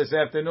told them this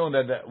afternoon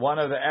that one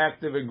of the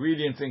active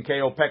ingredients in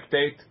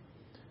kaopectate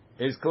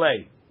is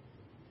clay.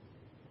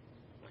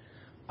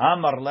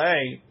 Amar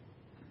lei,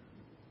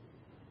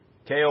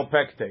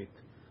 kaopectate,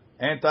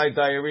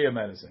 anti-diarrhea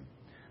medicine.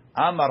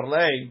 Amar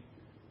lei,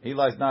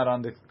 Eli's not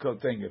on the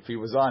thing. If he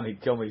was on,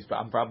 he'd kill me.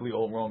 I'm probably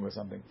all wrong or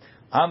something.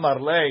 Amar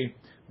lei,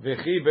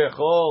 v'chi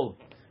bechol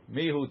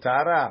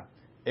mihutara.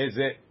 Is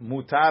it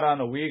mutar on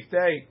a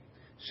weekday?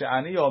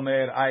 She'ani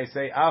omer, I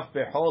say, af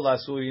bechol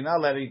asurina,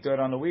 let it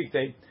on a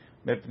weekday.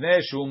 Mepnei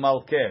shu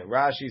malkeh.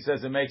 Rashi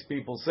says it makes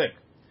people sick.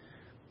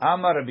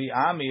 Amar Rabbi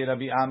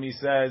Ami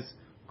says,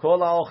 kol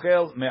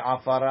ha'ochel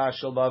me'afara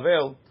shel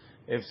Bavel.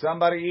 If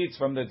somebody eats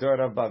from the dirt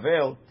of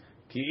Bavel,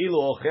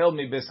 ki'ilu ochel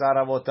mi besar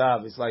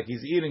avotav. It's like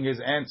he's eating his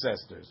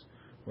ancestors.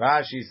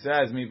 Rashi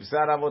says, mi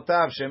besar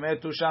avotav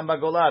shemetu sham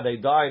bagolah. They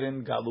died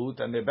in Galut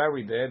and they're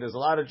buried there. There's a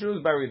lot of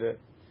Jews buried there.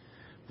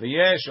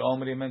 V'yesh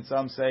omrim, and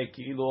some say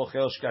ki'ilu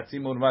ochel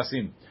shkatzim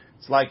urmasim.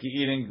 It's like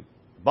you're eating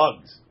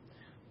bugs.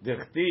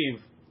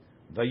 Dichtiv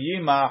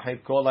v'yimach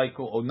et kol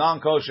haikum, or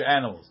non-kosher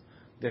animals.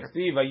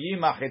 Dichtiv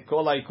v'yimach et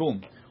kol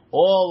haikum.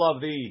 All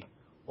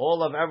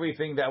of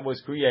everything that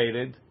was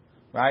created,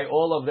 right?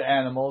 All of the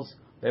animals,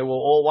 they were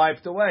all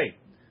wiped away,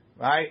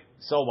 right?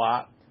 So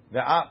what?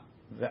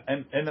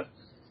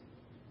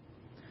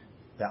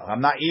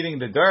 I'm not eating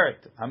the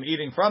dirt. I'm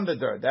eating from the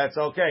dirt. That's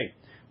okay.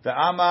 The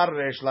Amar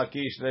Resh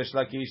Lakish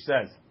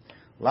says,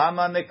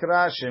 Lama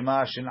Nikra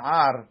Shema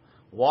Shin'ar.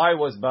 Why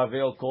was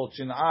Bavel called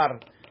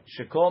Shin'ar?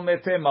 Shekol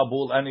Mete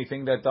Mabul.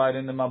 Anything that died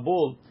in the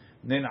Mabul,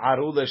 Nin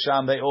Aru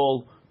Lesham. They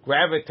all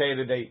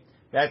gravitated.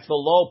 That's the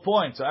low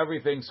point. So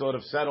everything sort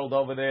of settled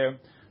over there.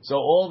 So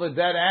all the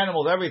dead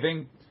animals,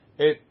 everything,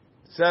 it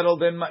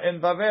settled in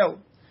Bavel.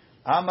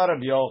 Amar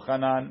Rabbi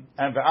Yochanan,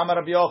 and Amar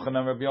Rabbi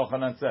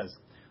Yochanan says,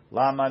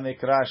 Lama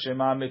Nikra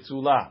Shema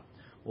Mitzulah.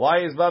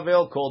 Why is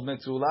Bavel called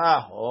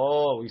Mitzulah?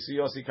 Oh, we see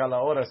Yossi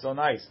Kalaora, so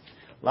nice.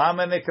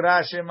 Lama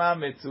Nikra Shema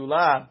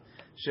Mitzulah,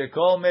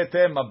 Shekol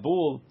Mete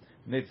Mabul,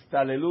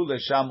 Nitztalelu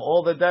Lesham.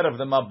 All the dead of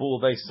the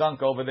Mabul, they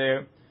sunk over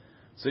there.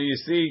 So you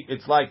see,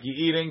 it's like you're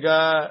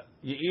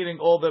eating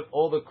all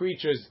the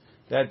creatures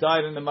that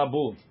died in the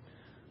Mabul.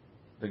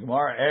 The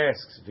Gemara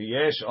asks,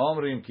 V'yesh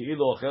omrim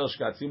ki'ilu ochel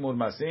shkatzim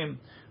urmasim,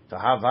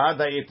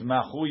 v'havada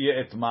itmachu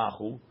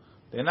ye'etmachu.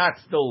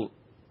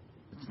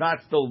 It's not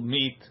still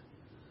meat.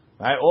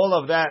 Right? All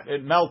of that,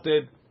 it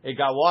melted, it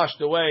got washed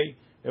away,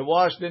 it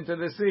washed into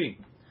the sea.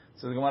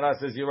 So the Gemara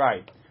says, you're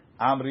right.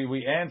 Amri,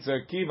 we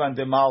answer, Kivan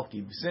de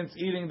Malki. Since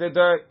eating the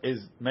dirt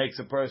makes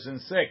a person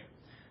sick.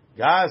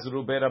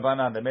 Gazru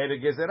berabanan. They made a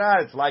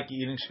gezerah. It's like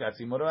eating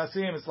shkatzim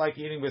urmasim. It's like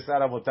eating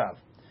besar avotav.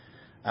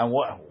 And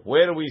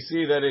where do we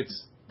see that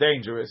it's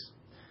dangerous?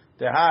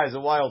 Teha is a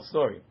wild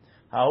story.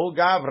 Hahu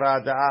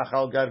gavra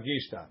da'achal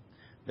gargishta.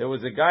 There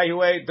was a guy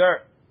who ate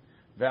dirt.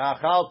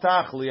 Ve'achal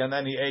tachli, and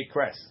then he ate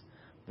cress.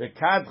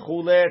 Ve'kad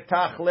chule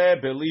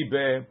tachle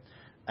belibe,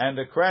 and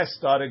the cress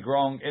started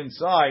growing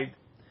inside,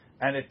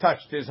 and it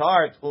touched his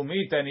heart.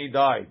 Umit, and he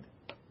died.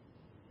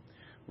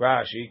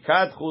 Rashi,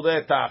 kad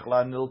chule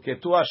tachla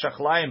nilketu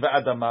hashachlayim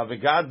be'adama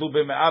v'gadu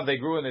b'me'av, they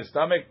grew in his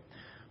stomach,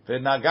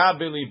 v'naga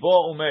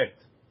b'libo umet.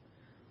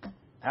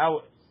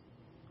 How?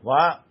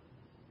 What?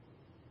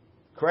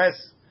 Cress?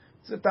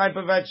 It's a type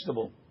of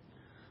vegetable.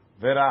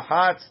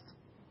 V'rahatzt,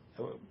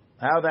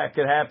 how that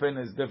could happen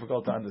is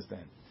difficult to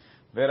understand.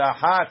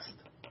 V'rahatzt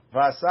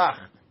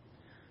v'asacht,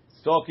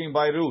 it's talking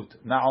by root.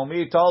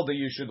 Naomi told that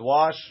you should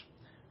wash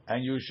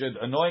and you should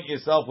anoint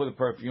yourself with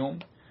perfume.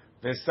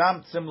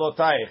 V'samt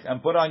simlotayich,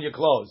 and put on your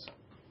clothes.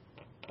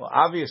 Well,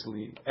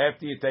 obviously,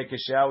 after you take a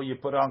shower, you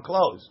put on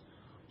clothes.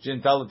 She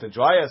didn't tell her to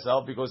dry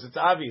herself because it's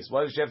obvious.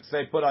 Why does she have to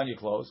say put on your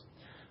clothes?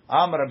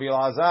 Amar Rabbi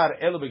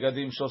Elazar, elu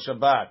begadim shel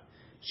Shabbat.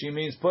 She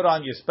means put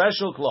on your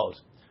special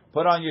clothes.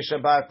 Put on your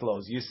Shabbat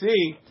clothes. You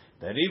see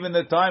that even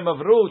the time of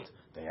Ruth,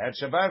 they had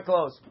Shabbat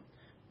clothes.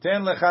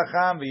 Ten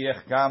lechacham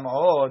v'yechkam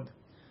od.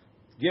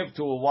 Give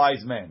to a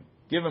wise man.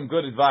 Give him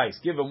good advice.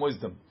 Give him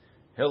wisdom.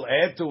 He'll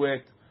add to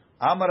it.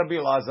 Amar Rabbi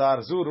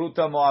Elazar, zu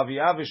Ruta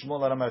Moaviyah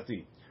v'Shmuel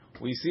Ramati.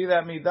 We see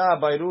that midah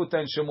by Ruth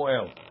and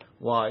Shemuel.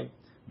 Why?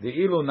 The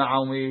ilu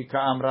Naomi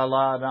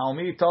ka'amrala.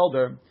 Naomi told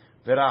her,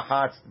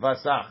 v'rachatz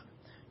v'asach.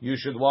 You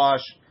should wash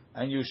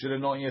and you should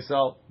anoint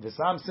yourself.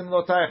 V'sam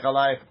simlotayich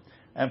alayich,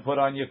 and put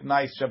on your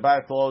nice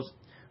Shabbat clothes.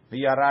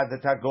 V'yarad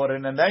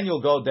goren, and then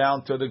you'll go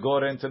down to the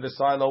goren, to the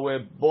silo where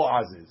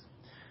Boaz is.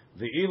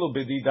 The ilu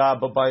b'dida,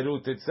 but by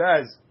Ruth it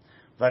says,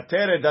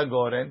 v'tered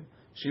goren.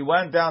 She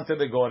went down to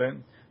the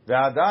goren.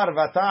 V'adar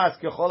v'tas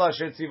kechol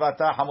asher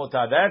tzivata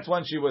hamotah. That's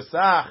when she was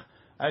sach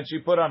and she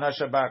put on her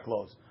Shabbat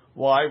clothes.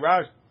 Why?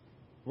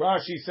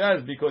 Rashi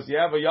says because you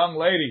have a young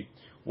lady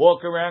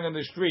walk around in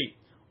the street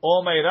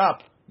all made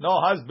up,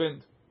 no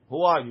husband.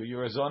 Who are you?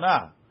 You're a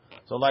zonah.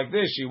 So like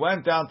this, she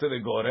went down to the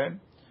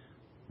goren.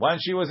 When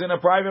she was in a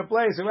private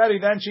place already,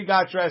 then she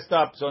got dressed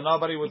up so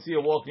nobody would see her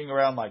walking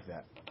around like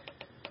that.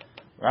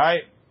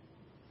 Right?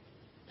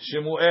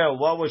 Shemuel,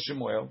 what was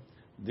Shemuel?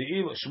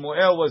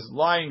 Shmuel was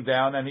lying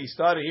down and he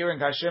started hearing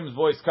Hashem's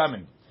voice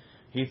coming.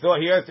 He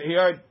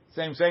heard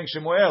same saying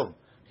Shemuel.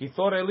 He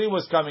thought Eli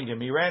was coming to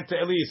him. He ran to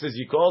Eli. He says,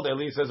 you called?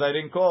 Eli says, I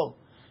didn't call.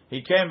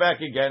 He came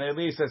back again.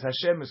 Eli says,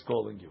 Hashem is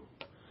calling you.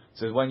 He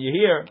says, when you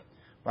hear,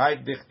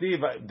 right,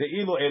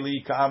 De'ilu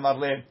Eli ka'amar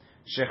le,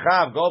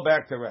 shechav, go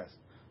back to rest.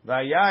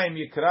 V'ayayim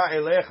yikra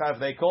elecha, if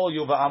they call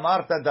you,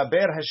 va'amarta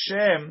daber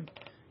Hashem,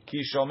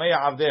 ki shomei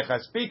avdecha.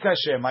 Speak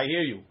Hashem, I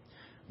hear you.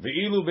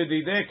 Ve'ilu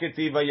b'didei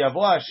ketiv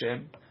v'yavo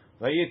Hashem,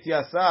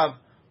 v'yityasav,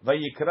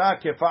 v'yikra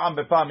kefa'am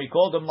bepam. He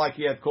called him like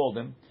he had called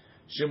him.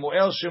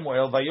 Shemuel,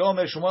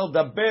 v'yomer Shmuel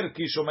daber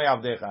ki shomei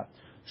avdecha.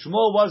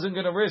 Shmuel wasn't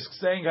going to risk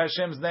saying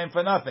Hashem's name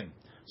for nothing.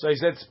 So he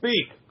said,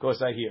 speak,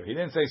 because I hear. He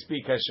didn't say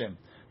speak Hashem.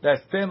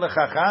 That's ten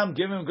lechacham,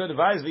 give him good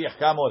advice,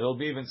 v'yachkamot, he'll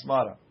be even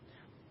smarter.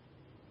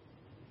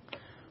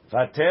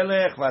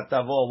 Vatelech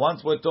vatavo.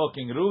 Once we're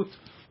talking Ruth,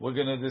 we're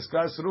going to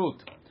discuss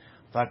Ruth.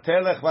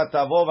 Vatelech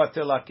vatavo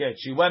vatelaket.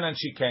 She went and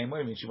she came. What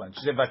do you mean she went?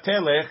 She said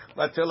vatelech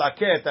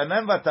vatelaket and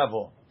then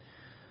vatavo.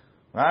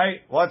 Right?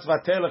 What's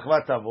vatelech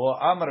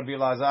vatavo? Amar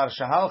bilazar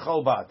shahal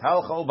chobat.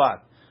 Hal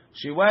chobat.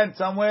 She went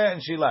somewhere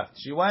and she left.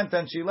 She went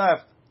and she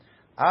left.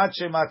 Ad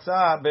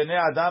shematza bnei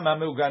adam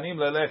hamuganim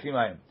lelech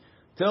imayim.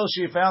 Till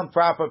she found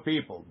proper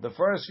people. The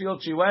first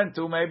field she went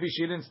to, maybe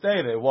she didn't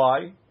stay there.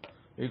 Why?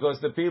 Because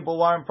the people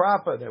weren't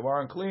proper, they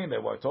weren't clean, they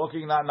were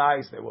talking not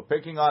nice, they were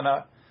picking on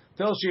her,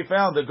 till she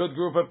found a good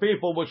group of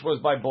people, which was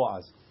by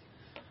Boaz.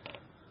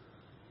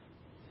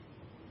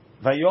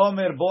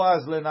 Vayomer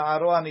Boaz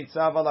lena'aro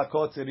anitzav ala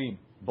kotzerim.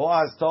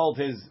 Boaz told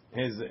his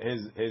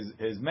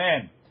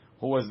man,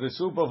 who was the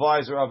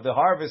supervisor of the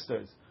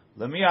harvesters,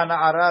 Lemi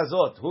ha'na'ara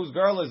zot, whose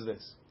girl is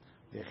this?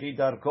 Did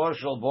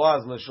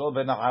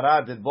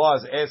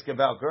Boaz ask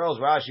about girls?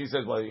 Rashi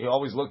says, well, he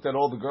always looked at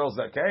all the girls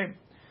that came.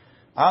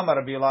 Amar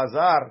Rabbi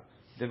Elazar,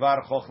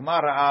 Devar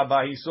Chochma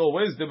Ra'aba, he saw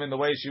wisdom in the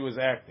way she was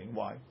acting.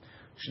 Why?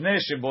 Shnei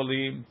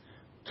Shibolim,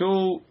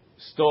 2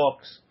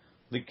 stalks,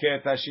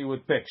 Liketa she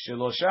would pick.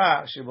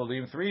 Shelosha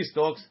Shibolim, 3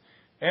 stalks,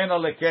 and a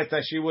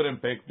Liketa she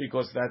wouldn't pick,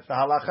 because that's the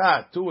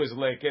halacha. 2 is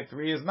Leket,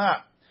 3 is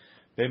not.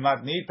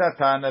 B'matnita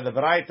Tana, the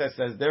Braita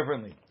says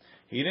differently.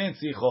 He didn't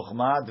see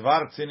Chochma,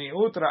 Dvar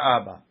Tziniut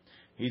Ra'aba.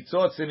 He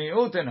saw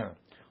Tziniut in her.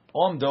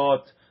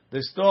 Omdot,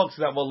 the stalks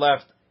that were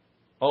left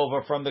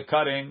over from the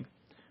cutting,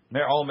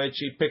 Me'omet,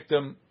 she picked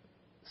them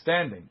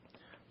standing.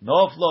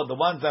 Noflo, the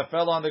ones that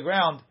fell on the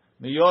ground,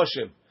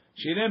 Miyoshev.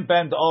 She didn't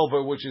bend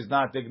over, which is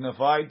not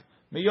dignified.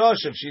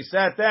 Miyoshev, she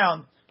sat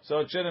down, so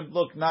it shouldn't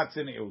look not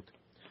tziniut.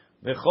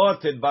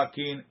 V'choted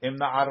bakin im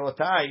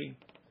na'arotai,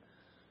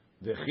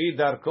 v'chi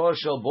darko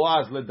shel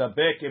Boaz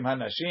ledabek im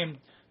hanashim.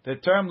 The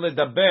term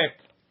ledabek,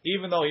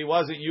 even though he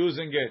wasn't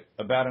using it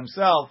about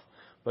himself,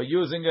 but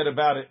using it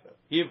about it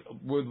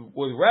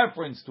with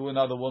reference to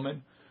another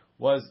woman,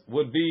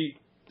 would be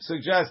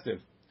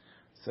suggestive.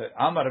 So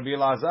Amar Rabbi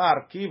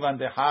Elazar kivan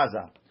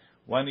dehaza,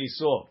 when he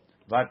saw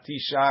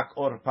vatishak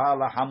orpa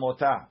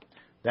lahamota,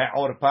 that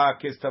orpa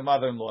kissed her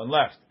mother-in-law and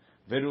left.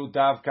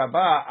 Verudav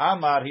kaba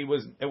Amar, it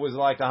was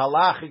like a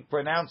halachic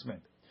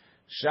pronouncement.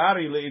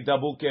 Shari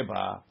leidabu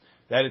keba,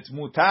 that it's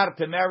mutar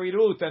to marry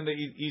Ruth, and the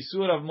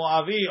isur of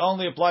Moavi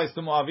only applies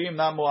to Moavim,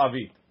 not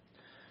Moavit.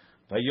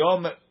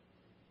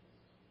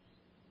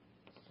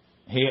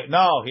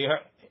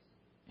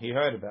 He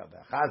heard about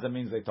that. Chaza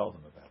means they told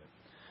him about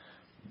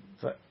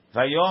it.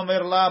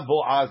 Vayomer la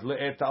Boaz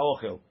le'et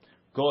ha'ochel.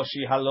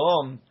 Goshi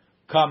halom,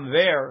 come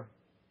there.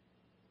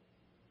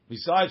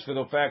 Besides for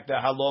the fact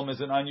that halom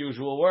is an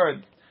unusual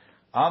word,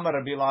 Amar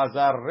Rabbi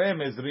Lazar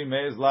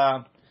rimez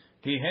la.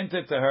 He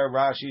hinted to her.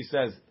 Rashi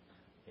says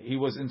he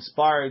was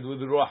inspired with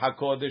the Ruach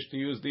HaKodesh to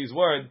use these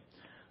words.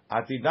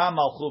 Atidam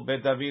malchut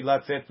Bet David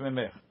latzet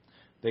memech.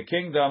 The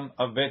kingdom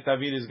of Bet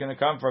David is going to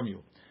come from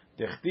you.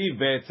 Dechtiv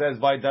Bet says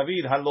by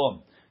David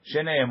halom.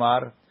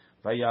 Sheneemar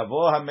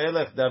vayavo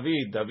hamelech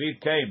David.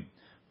 David came.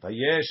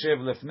 Vayeshev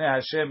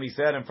lefnei Hashem. He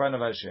sat in front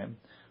of Hashem.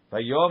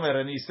 Vayomer,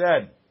 and he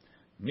said,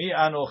 Mi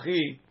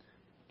anochi.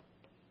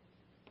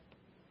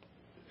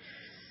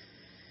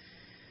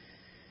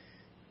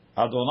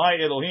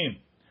 Adonai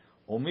Elohim,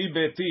 umi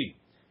beti,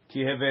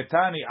 ki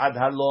hevetani ad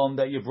halom,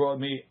 that you brought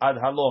me ad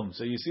halom.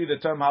 So you see the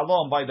term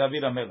halom by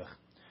David HaMelech.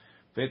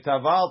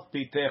 V'tavalt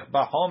pitech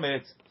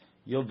bachometz,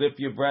 you'll dip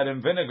your bread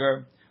in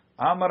vinegar.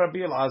 Amar Rabbi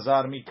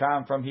Elazar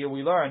mikam, from here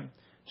we learn,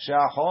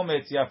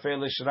 she'achometz yafeh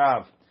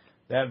l'shrav,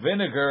 that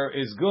vinegar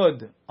is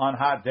good on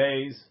hot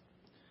days.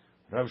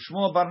 Rav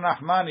Shmuel bar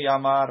Nachmani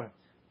Amar,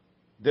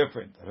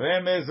 different.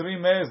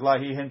 Rimez la,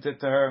 he hinted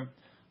to her,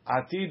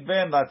 atid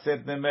ben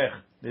latzet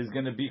memech, there's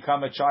going to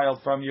become a child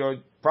from your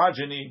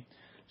progeny.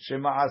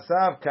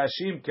 Shema'asav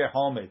kashim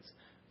kehometz,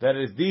 that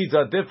his deeds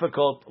are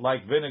difficult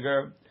like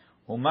vinegar.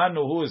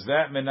 Umanu, who is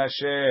that?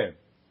 Menashe.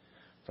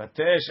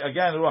 Vatesh,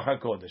 again, Ruach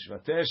HaKodesh.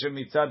 Vatesh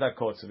mitzad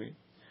HaKotzri.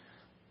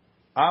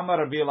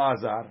 Amar Rabbi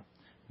Elazar,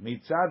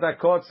 mitzad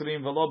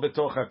HaKotzrim velo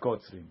betoch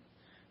HaKotzrim.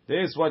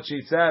 This is what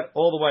she said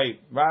all the way.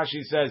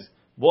 Rashi says,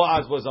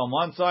 Boaz was on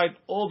one side,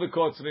 all the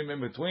Kotzrim in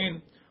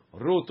between,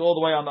 Ruth all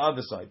the way on the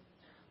other side.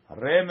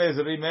 Remez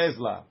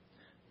rimezla.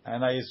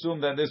 And I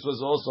assume that this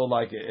was also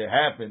like it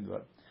happened,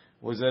 but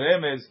was a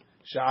remez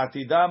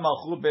sha'atida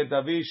malchut bet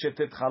David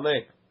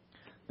shetetchalek,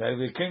 that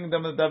the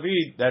kingdom of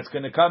David that's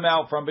going to come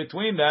out from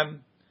between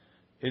them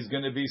is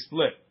going to be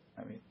split.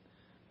 I mean,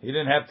 he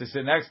didn't have to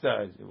sit next to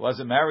her; he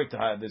wasn't married to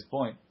her at this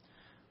point.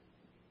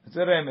 It's a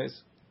remez.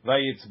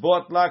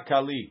 Vayitzbot la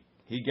kali,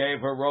 he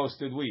gave her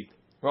roasted wheat,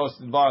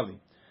 roasted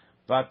barley.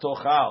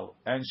 Vatochal,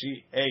 and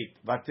she ate.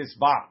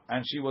 Vatisba,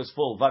 and she was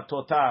full.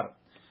 Vatotar,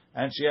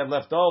 and she had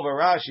left over.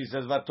 Rashi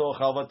says,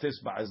 "Vatochal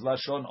v'tisba" is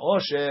lashon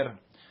osher.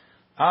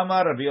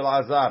 Amar Rabbi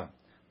Elazar,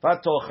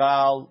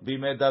 "Vatochal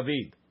b'mei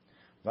David,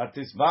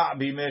 v'tisba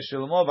b'mei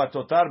Shlomo,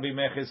 v'totar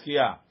b'mei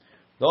Chizkiah."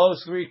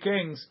 Those three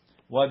kings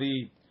were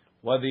the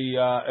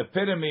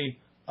epitome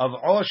of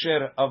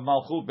osher of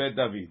Malchut Bet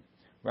David.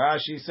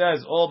 Rashi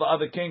says all the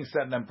other kings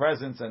sent them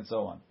presents and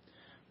so on.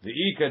 The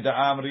Ika da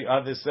Amri,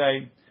 others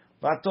say,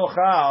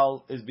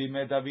 "Vatochal" is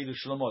b'mei David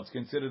Shlomo. It's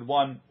considered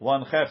one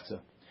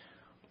chefza.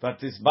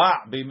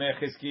 Vatisba b'mei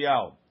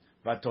Chizkiyahu.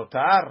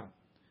 Vatotar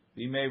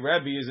b'mei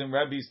Rebbe is in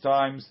Rebbe's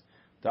times.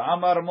 The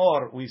Amar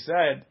Mor, we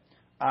said,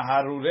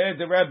 Aharure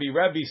de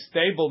Rebbe's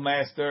stable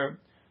master,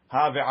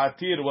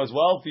 Have'atir, was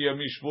wealthier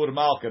Mishvur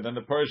Malka than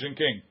the Persian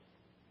king.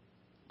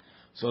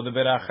 So the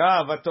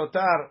Beracha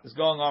Vatotar is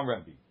going on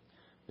Rebbe.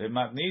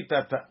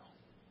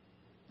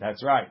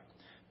 That's right.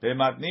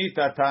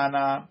 B'matnita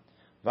Tana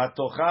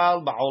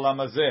Vatochal ba'olam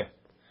hazeh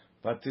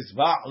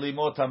Vatisba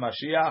limot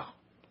HaMashiach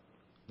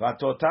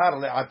Vatotar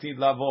le'atid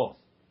lavo.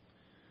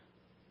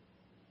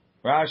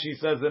 Rashi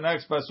says the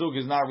next pasuk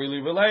is not really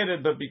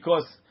related, but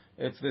because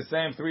it's the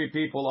same three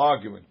people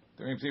arguing,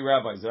 three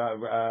rabbis,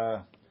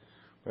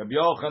 Rabbi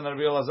Yochanan,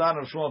 Rabbi Elazar,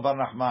 and Shmuel bar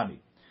Nachmani.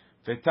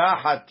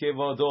 V'tachat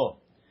kevodo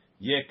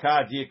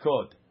yekad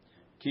yekod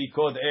ki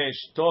kod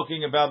esh,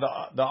 talking about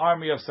the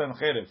army of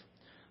Sancheriv.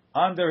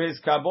 Under his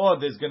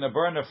kabod is going to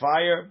burn a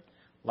fire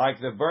like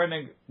the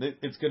burning.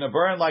 It's going to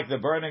burn like the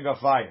burning of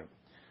fire.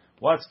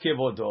 What's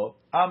kevodo?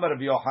 Amar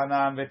Rabbi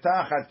Yochanan,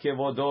 v'tachat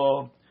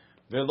kevodo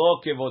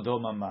velo kevodo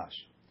mamash.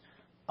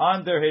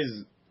 Under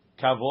his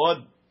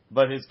kavod,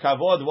 but his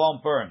kavod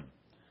won't burn.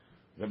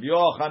 Rabbi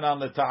Yochanan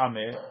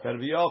leta'ameh,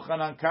 Rabbi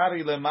Yochanan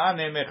kari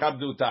lemane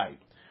mechabdutai.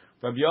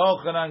 Rabbi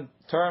Yochanan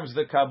terms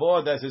the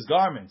kavod as his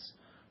garments.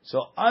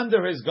 So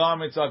under his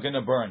garments are going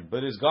to burn,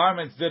 but his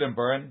garments didn't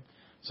burn.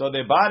 So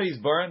their bodies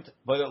burnt,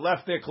 but it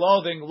left their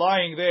clothing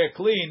lying there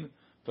clean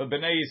for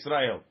Bnei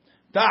Yisrael.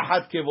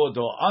 Tahat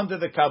kevodo, under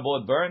the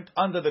kabod burnt,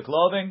 under the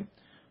clothing,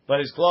 but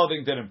his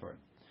clothing didn't burn.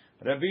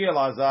 Rabbi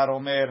Elazar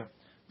Omer,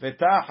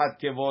 v'tahat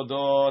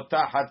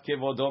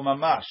kevodo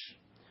mamash.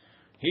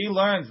 He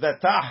learns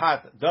that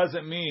tahat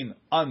doesn't mean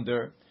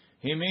under,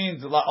 he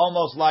means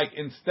almost like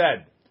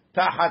instead.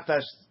 Tahat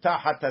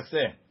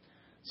taseh.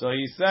 So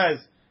he says,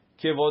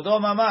 kevodo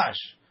mamash.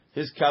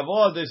 His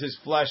kavod is his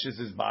flesh, is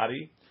his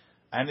body,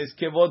 and his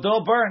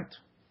kevodo burnt.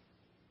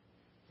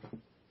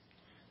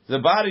 The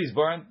body's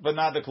burnt, but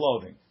not the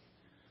clothing.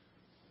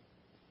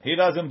 He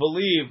doesn't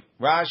believe,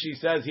 Rashi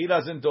says, he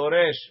doesn't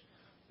doresh,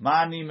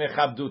 mani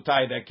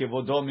mechabdutai, that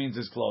kevodo means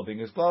his clothing.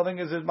 His clothing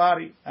is his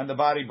body, and the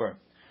body burnt.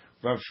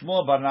 Rav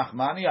Shmuel bar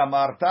Nachmani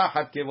amar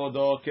tachat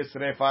kevodo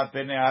kisrefat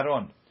penei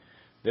Aaron.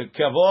 The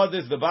kavod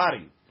is the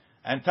body,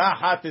 and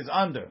tachat is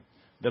under.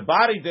 The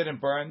body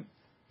didn't burn.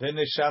 The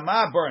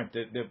neshama burnt.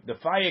 The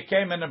fire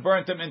came and it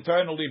burnt him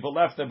internally, but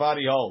left the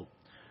body whole.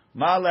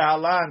 Ma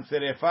lehalan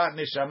serefat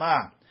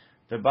neshama.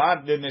 The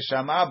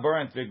neshama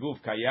burnt v'guf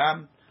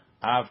kayam.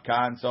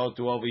 Avkan, so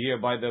to over here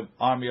by the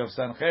army of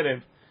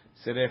Sancheriv,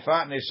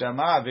 serefat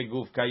neshama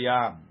v'guf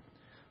kayam.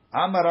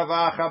 Amar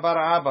Rav Acha bar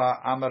Abba,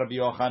 Amar Rabbi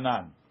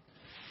Yochanan.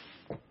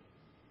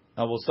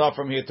 Now we'll start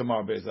from here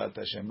tomorrow, Be'ezrat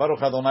Hashem.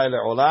 Baruch Adonai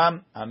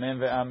le'olam. Amen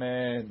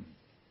ve'amen.